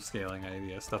defensive scaling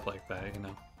idea, stuff like that, you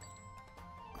know.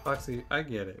 Foxee, I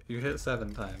get it. You hit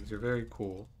 7 times. You're very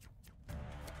cool.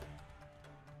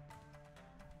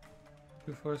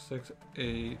 2, 4, 6,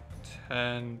 8,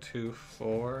 10, 2,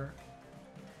 4.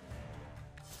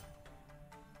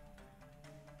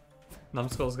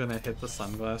 Numbskull's gonna hit the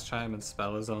Sunglass Chime and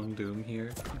spell his own doom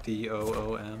here.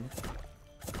 D-O-O-M.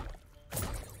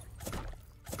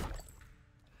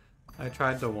 I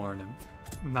tried to warn him.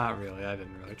 Not really, I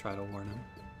didn't really try to warn him.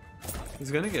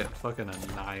 He's gonna get fucking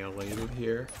annihilated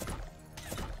here.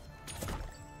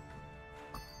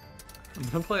 I'm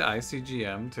gonna play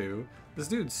ICGM too. This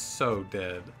dude's so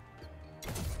dead.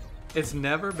 It's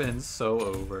never been so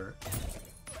over.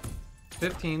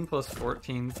 15 plus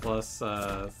 14 plus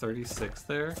 36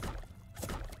 there.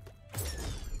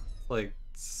 Like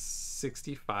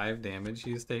 65 damage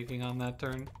he's taking on that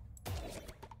turn.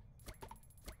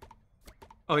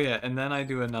 Oh yeah, and then I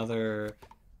do another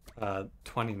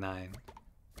 29.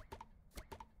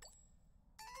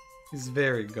 He's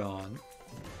very gone.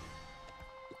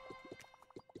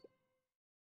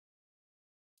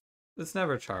 It's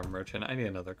never Charm Merchant. I need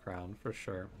another crown for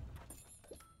sure.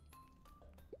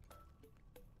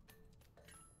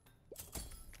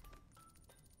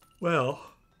 Well,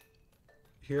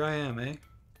 here I am, eh?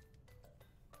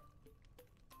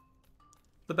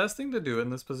 The best thing to do in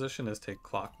this position is take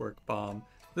Clockwork Bomb.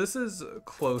 This is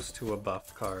close to a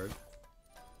buff card.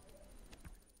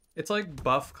 It's like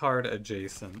buff card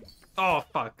adjacent. Oh,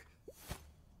 fuck.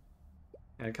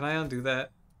 Yeah, can I undo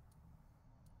that?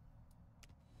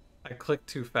 I clicked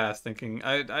too fast thinking...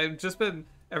 I've just been...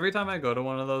 Every time I go to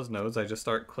one of those nodes, I just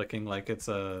start clicking like it's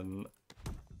a...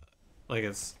 Like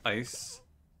it's ice.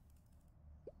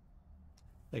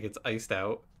 Like it's iced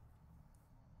out.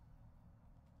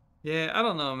 Yeah, I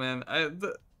don't know, man.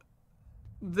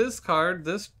 This card,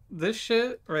 this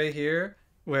shit right here,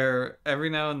 where every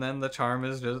now and then the charm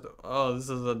is just, oh, this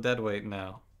is a deadweight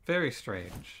now. Very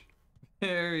strange.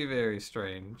 Very, very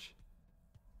strange.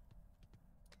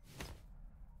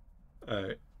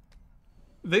 Alright.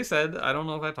 They said, I don't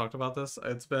know if I talked about this,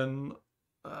 it's been,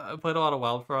 I played a lot of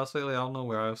Wildfrost lately, I don't know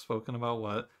where I've spoken about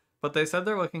what, But they said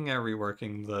they're looking at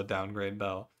reworking the downgrade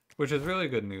bell, which is really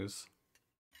good news.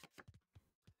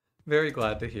 Very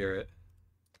glad to hear it.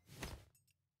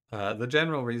 The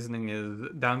general reasoning is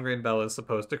downgrade bell is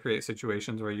supposed to create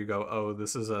situations where you go, oh,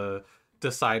 this is a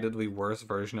decidedly worse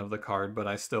version of the card, but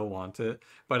I still want it.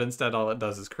 But instead all it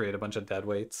does is create a bunch of dead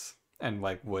weights and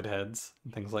like wood heads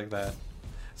and things like that.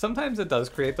 Sometimes it does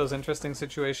create those interesting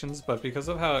situations, but because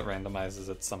of how it randomizes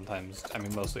it sometimes, I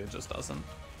mean mostly it just doesn't.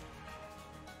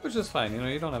 Which is fine, you know,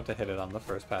 you don't have to hit it on the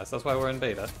first pass. That's why we're in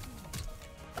beta.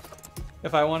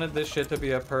 If I wanted this shit to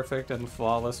be a perfect and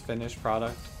flawless finished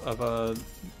product of a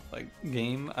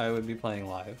game, I would be playing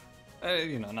live.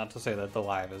 You know, not to say that the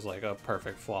live is like a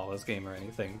perfect flawless game or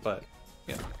anything, but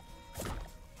yeah.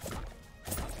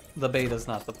 The beta's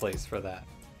not the place for that.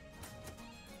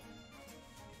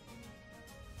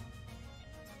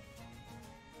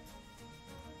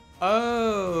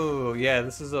 Oh, yeah,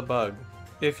 this is a bug.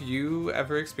 If you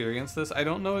ever experience this, I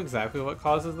don't know exactly what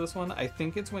causes this one. I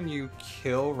think it's when you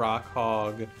kill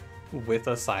Rockhog with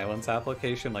a silence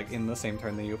application, like in the same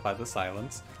turn that you apply the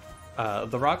silence.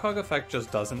 The Rockhog effect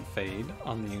just doesn't fade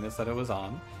on the units that it was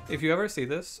on. If you ever see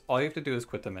this, all you have to do is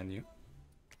quit the menu.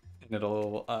 And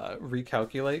it'll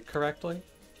recalculate correctly.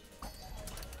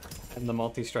 And the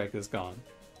multi-strike is gone.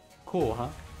 Cool, huh?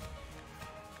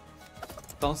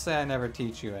 Don't say I never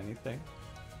teach you anything.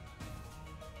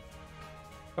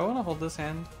 Do I want to hold this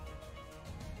hand?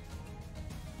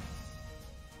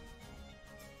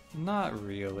 Not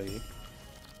really.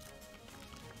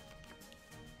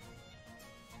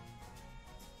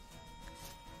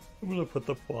 I'm gonna put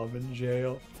the plum in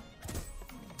jail.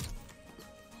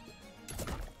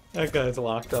 That guy's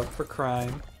locked up for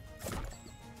crime.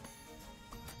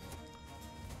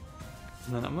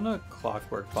 And then I'm gonna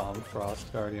Clockwork Bomb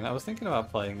Frost Guardian. I was thinking about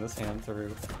playing this hand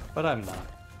through, but I'm not.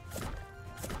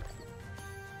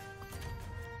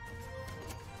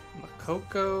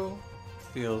 Makoko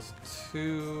deals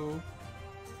 2.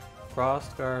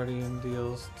 Frost Guardian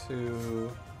deals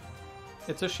 2.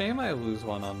 It's a shame I lose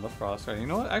one on the Frost Guardian.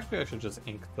 You know what? Actually, I should just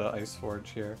ink the Ice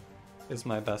Forge here. Is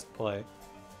my best play.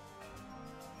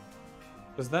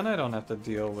 Because then I don't have to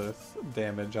deal with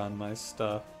damage on my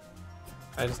stuff.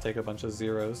 I just take a bunch of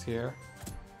zeros here.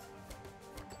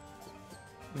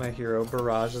 My hero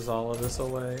barrages all of this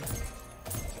away.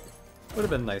 Would have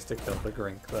been nice to kill the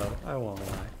Grink though, I won't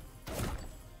lie.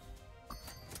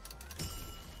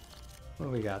 What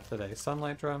do we got today?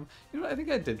 Sunlight Drum? You know, I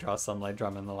think I did draw Sunlight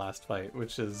Drum in the last fight,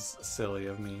 which is silly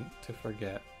of me to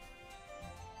forget.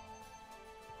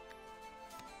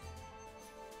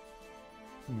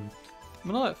 I'm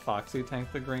gonna let Foxee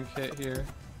tank the Grink hit here.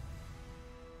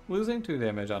 Losing 2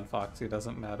 damage on Foxee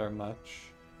doesn't matter much.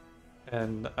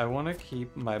 And I want to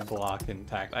keep my block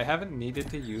intact. I haven't needed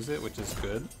to use it, which is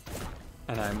good.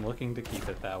 And I'm looking to keep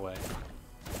it that way.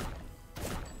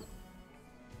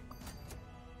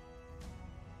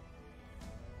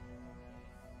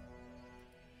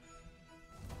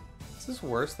 Is this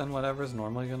worse than whatever's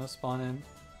normally going to spawn in?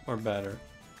 Or better?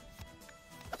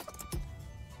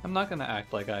 I'm not going to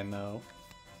act like I know.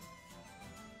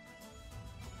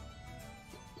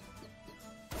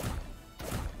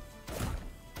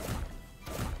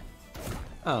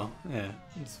 Oh, yeah,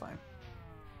 it's fine.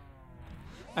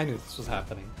 I knew this was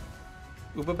happening.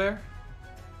 Uba Bear?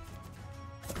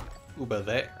 Uba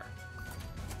there.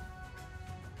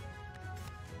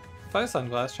 If I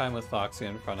Sunglass Chime with Foxee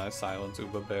in front, I silence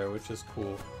Uba Bear, which is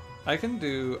cool. I can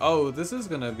do... Oh, this is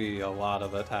gonna be a lot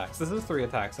of attacks. This is 3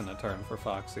 attacks in a turn for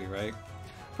Foxee, right?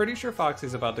 Pretty sure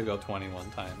Foxee's about to go 21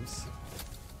 times.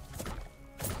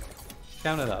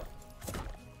 Count it up.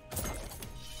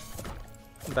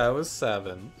 That was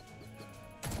 7.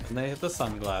 And they hit the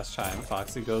Sunglass Chime.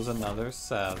 Foxee goes another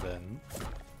 7.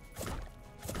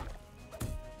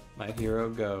 My hero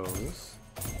goes.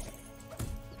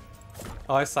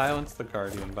 Oh, I silenced the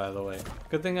Guardian, by the way.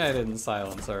 Good thing I didn't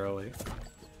silence early.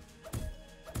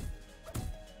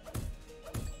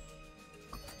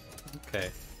 Okay.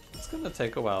 It's gonna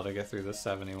take a while to get through the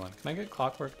 71. Can I get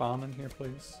Clockwork Bomb in here,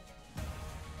 please?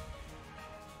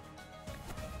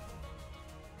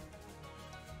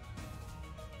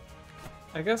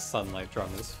 I guess Sunlight Drum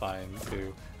is fine,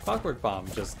 too. Clockwork Bomb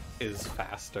just is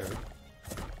faster.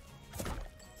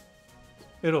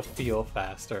 It'll feel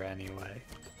faster anyway.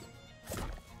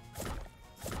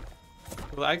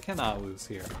 Well, I cannot lose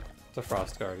here to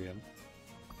Frost Guardian.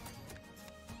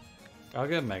 I'll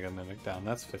get Mega Mimic down.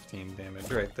 That's 15 damage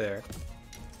right there.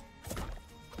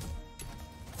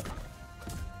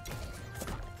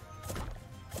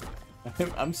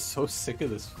 I'm so sick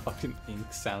of this fucking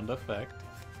ink sound effect.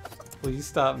 Please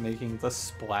stop making the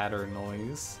splatter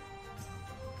noise.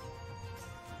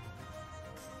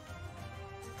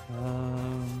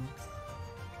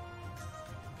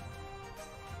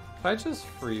 If I just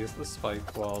freeze the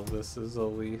spike wall, this is a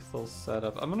lethal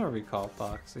setup. I'm gonna recall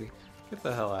Foxee. Get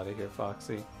the hell out of here,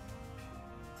 Foxee.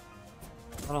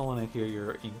 I don't want to hear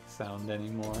your ink sound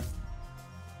anymore.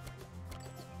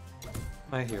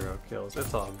 My hero kills.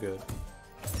 It's all good.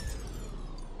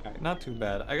 Alright, not too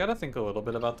bad. I gotta think a little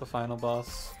bit about the final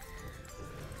boss.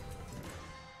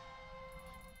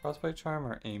 Frostbite Charm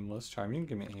or Aimless Charm? You can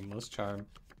give me Aimless Charm.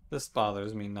 This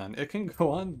bothers me none. It can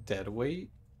go on dead weight?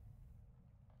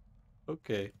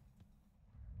 Okay.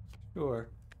 Sure.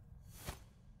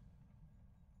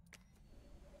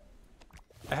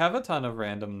 I have a ton of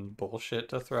random bullshit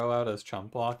to throw out as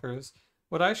chump blockers.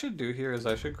 What I should do here is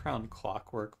I should crown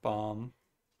Clockwork Bomb.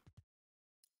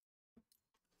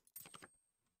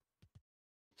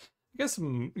 I guess,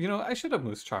 you know, I should have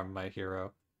Moose Charmed my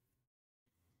hero.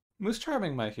 Moose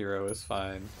Charming my hero is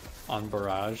fine on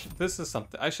Barrage. This is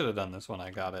something, I should have done this when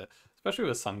I got it. Especially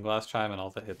with Sunglass Chime and all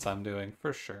the hits I'm doing,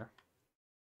 for sure.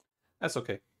 That's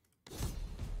okay.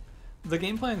 The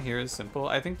game plan here is simple.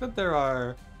 I think that there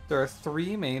are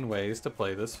three main ways to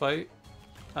play this fight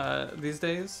these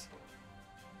days.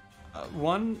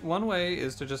 One way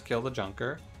is to just kill the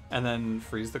Junker and then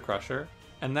freeze the Crusher,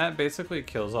 and that basically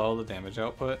kills all the damage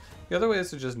output. The other way is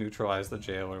to just neutralize the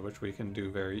Jailer, which we can do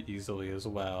very easily as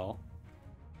well.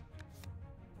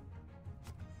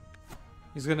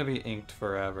 He's gonna be inked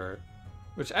forever,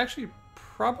 which actually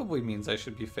probably means I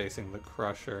should be facing the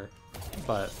Crusher,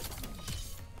 but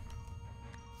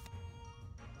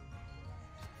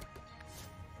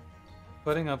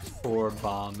putting up 4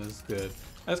 bomb is good.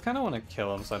 I just kind of want to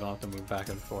kill him so I don't have to move back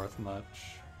and forth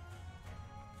much.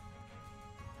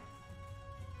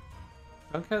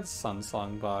 Junkhead's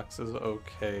Sunsong box is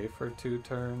okay for 2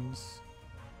 turns.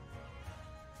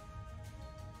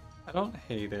 I don't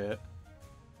hate it.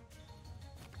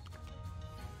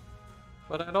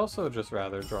 But I'd also just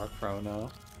rather draw Chrono.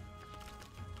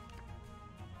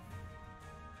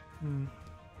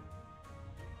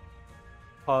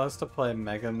 Pause to play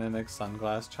Mega Mimic,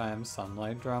 Sunglass Chime,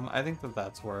 Sunlight Drum. I think that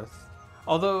that's worth.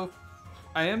 Although,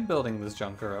 I am building this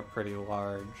Junker up pretty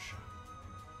large.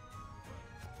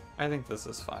 I think this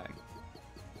is fine.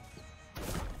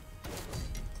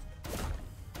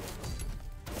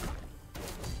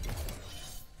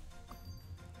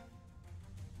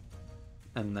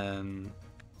 And then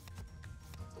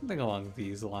something along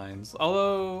these lines.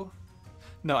 Although,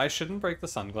 no, I shouldn't break the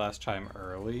Sunglass Chime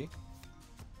early.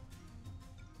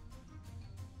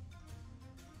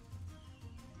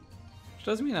 Which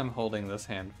does mean I'm holding this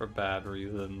hand for bad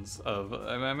reasons of,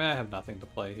 I mean, I have nothing to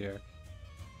play here.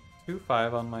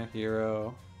 2-5 on my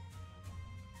hero.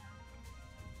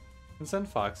 And send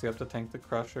Foxee up to tank the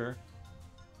Crusher.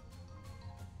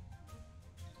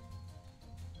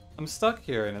 I'm stuck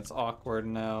here and it's awkward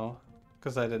now,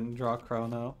 because I didn't draw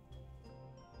Chrono.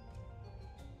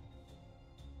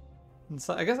 And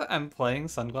so I guess I'm playing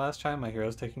Sunglass Chime, my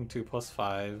hero's taking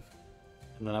 2+5,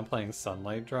 and then I'm playing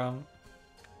Sunlight Drum.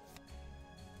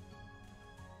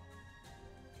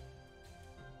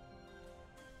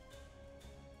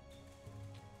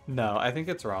 No, I think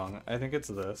it's wrong. I think it's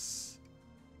this.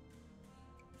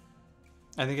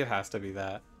 I think it has to be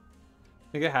that.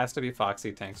 I think it has to be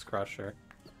Foxee tanks Crusher.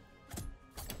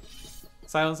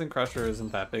 Silencing Crusher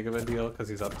isn't that big of a deal because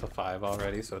he's up to 5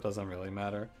 already, so it doesn't really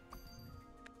matter.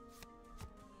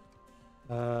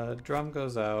 Drum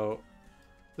goes out.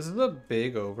 This is a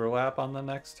big overlap on the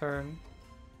next turn.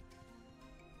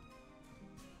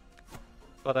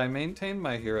 But I maintained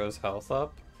my hero's health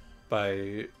up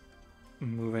by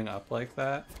moving up like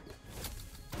that.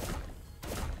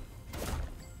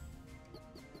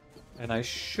 And I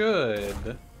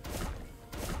should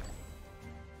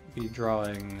be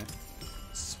drawing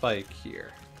Spike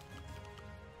here,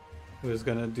 who is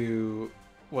gonna do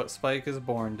what Spike is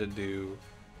born to do,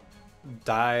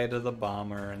 die to the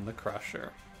Bomber and the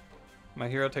Crusher. My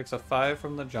hero takes a 5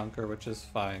 from the Junker, which is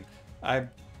fine. I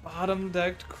bottom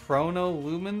decked Chrono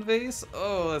Lumen Vase?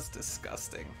 Oh, that's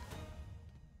disgusting.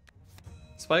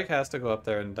 Spike has to go up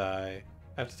there and die.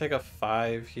 I have to take a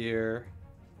 5 here.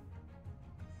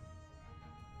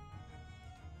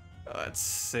 Oh, that's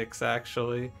 6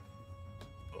 actually.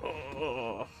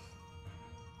 Oh.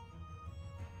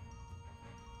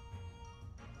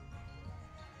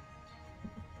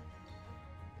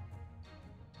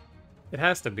 It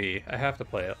has to be. I have to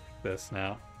play it like this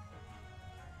now.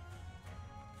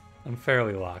 I'm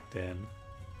fairly locked in.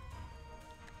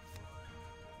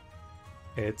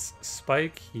 It's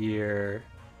Spike here.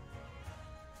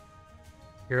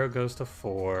 Hero goes to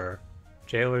 4.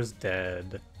 Jailer's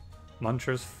dead.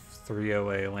 Muncher's 3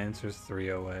 away. Lancer's 3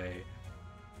 away.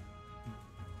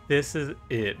 This is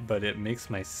it, but it makes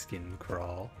my skin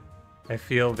crawl. I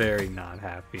feel very not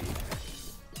happy.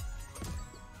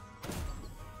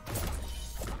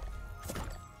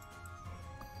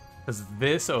 Because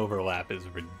this overlap is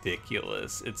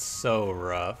ridiculous. It's so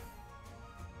rough.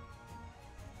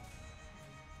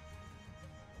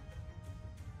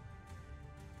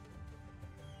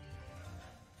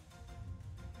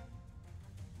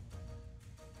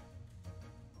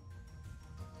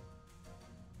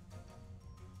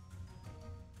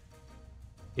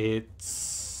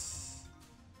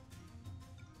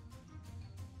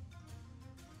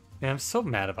 Man, I'm so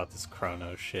mad about this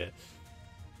chrono shit.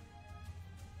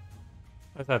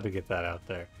 I just had to get that out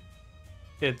there.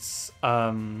 It's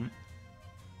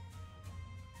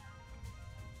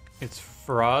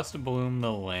Frost Bloom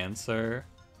the Lancer.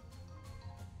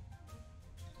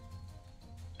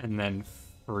 And then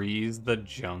freeze the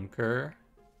Junker.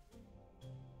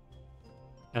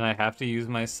 And I have to use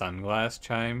my Sunglass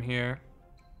Chime here.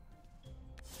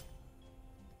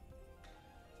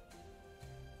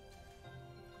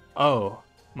 Oh,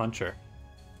 Muncher.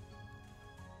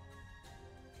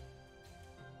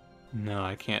 No,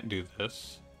 I can't do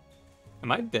this.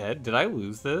 Am I dead? Did I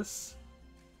lose this?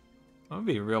 I'm gonna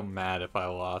be real mad if I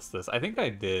lost this. I think I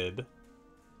did.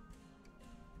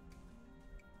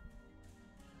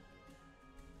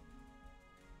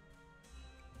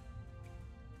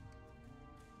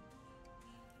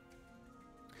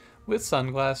 With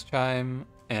Sunglass Chime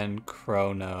and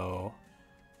Chrono,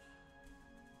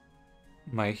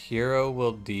 my hero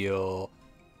will deal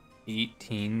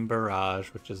 18 barrage,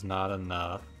 which is not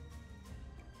enough.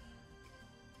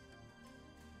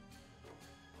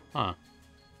 Huh.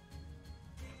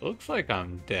 Looks like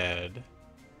I'm dead.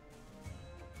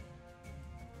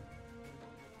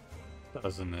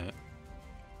 Doesn't it?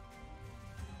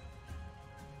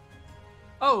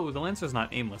 Oh, the Lancer's not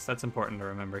aimless. That's important to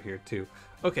remember here, too.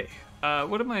 Okay,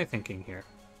 what am I thinking here?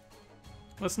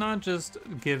 Let's not just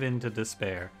give in to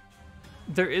despair.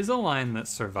 There is a line that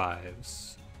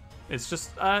survives. It's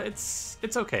just, it's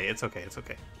okay, it's okay, it's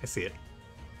okay. I see it.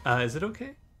 Is it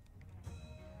okay?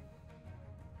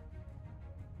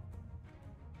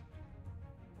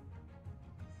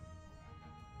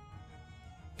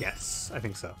 Yes, I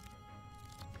think so.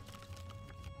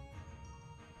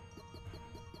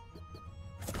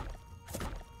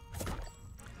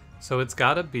 So it's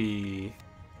gotta be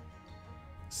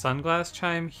Sunglass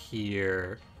Chime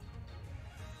here,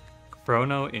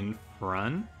 Chrono in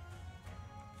front.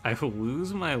 I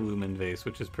lose my Lumen Vase,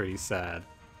 which is pretty sad.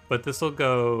 But this will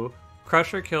go,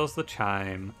 Crusher kills the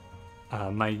Chime,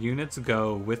 my units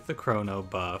go with the Chrono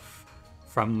buff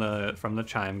from the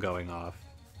Chime going off.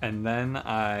 And then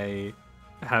I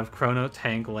have Chrono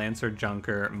tank Lancer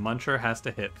Junker, Muncher has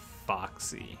to hit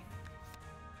Foxee.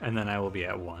 And then I will be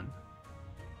at 1.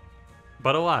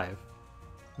 But alive.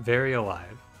 Very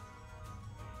alive.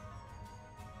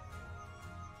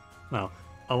 Well,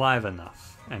 alive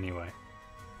enough, anyway.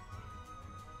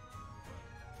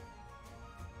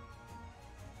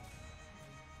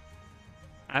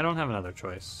 I don't have another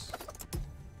choice.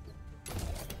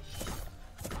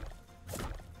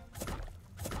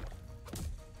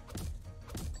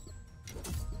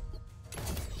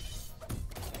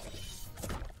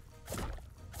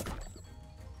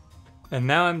 And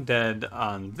now I'm dead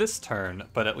on this turn,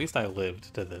 but at least I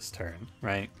lived to this turn,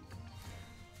 right?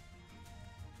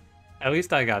 At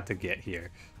least I got to get here.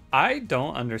 I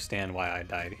don't understand why I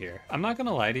died here. I'm not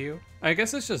gonna lie to you. I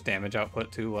guess it's just damage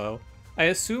output too low. I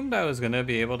assumed I was gonna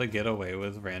be able to get away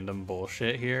with random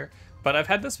bullshit here, but I've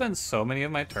had to spend so many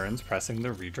of my turns pressing the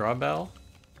redraw bell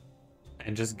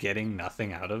and just getting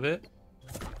nothing out of it.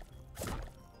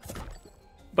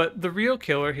 But the real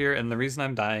killer here, and the reason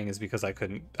I'm dying, is because I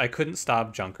couldn't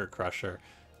stop Junker Crusher.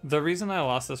 The reason I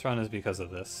lost this run is because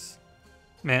of this.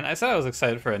 Man, I said I was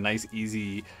excited for a nice,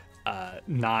 easy,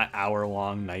 not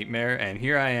hour-long nightmare, and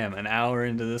here I am, an hour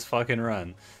into this fucking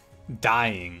run,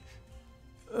 dying.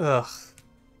 Ugh.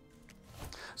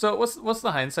 So what's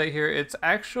the hindsight here? It's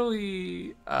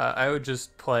actually, I would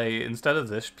just play, instead of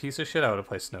this piece of shit, I would have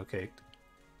played Snowcaked.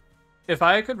 If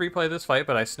I could replay this fight,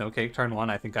 but I Snowcake turn 1,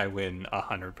 I think I win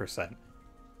 100%.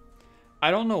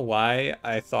 I don't know why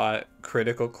I thought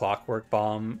critical Clockwork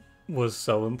Bomb was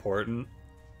so important.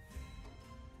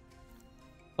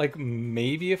 Like,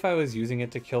 maybe if I was using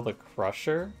it to kill the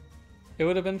Crusher, it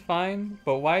would have been fine,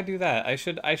 but why do that? I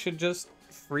should just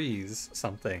freeze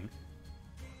something.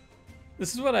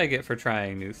 This is what I get for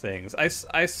trying new things. I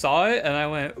saw it and I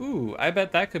went, ooh, I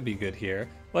bet that could be good here.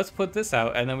 Let's put this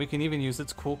out and then we can even use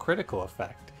its cool critical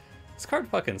effect. This card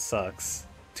fucking sucks.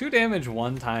 2 damage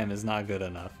one time is not good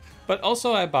enough. But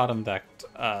also I bottom decked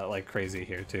like crazy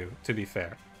here too, to be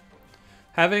fair.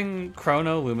 Having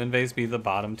Chrono Lumen Vase be the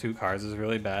bottom 2 cards is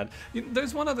really bad.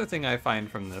 There's one other thing I find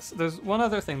from this. There's one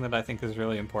other thing that I think is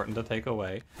really important to take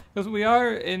away. Because we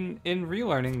are, in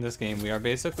relearning this game,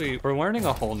 we're learning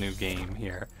a whole new game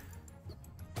here.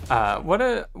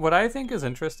 What I think is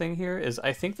interesting here is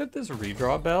I think that this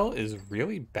redraw bell is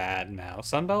really bad now.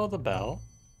 Sunbell of the Bell,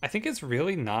 I think it's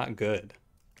really not good.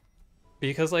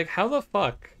 Because, like, how the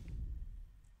fuck?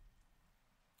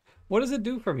 What does it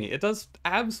do for me? It does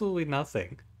absolutely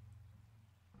nothing.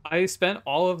 I spent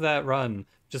all of that run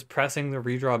just pressing the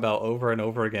redraw bell over and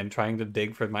over again, trying to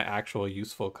dig for my actual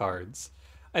useful cards.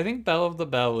 I think Bell of the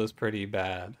Bell is pretty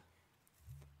bad.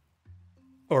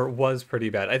 Or was pretty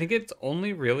bad. I think it's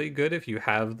only really good if you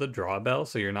have the draw bell,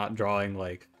 so you're not drawing,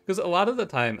 like... Because a lot of the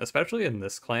time, especially in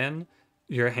this clan,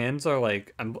 your hands are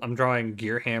like, I'm drawing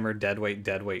Gearhammer,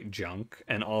 Deadweight, Junk,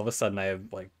 and all of a sudden I have,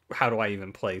 like, how do I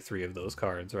even play 3 of those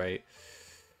cards, right?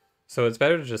 So it's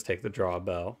better to just take the draw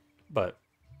bell. But,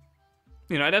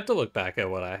 you know, I'd have to look back at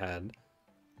what I had.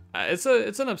 It's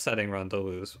an upsetting run to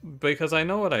lose, because I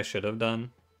know what I should have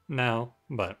done now,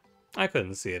 but I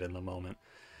couldn't see it in the moment.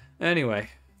 Anyway,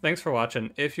 thanks for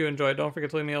watching. If you enjoyed, don't forget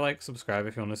to leave me a like, subscribe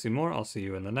if you want to see more. I'll see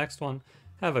you in the next one.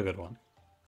 Have a good one.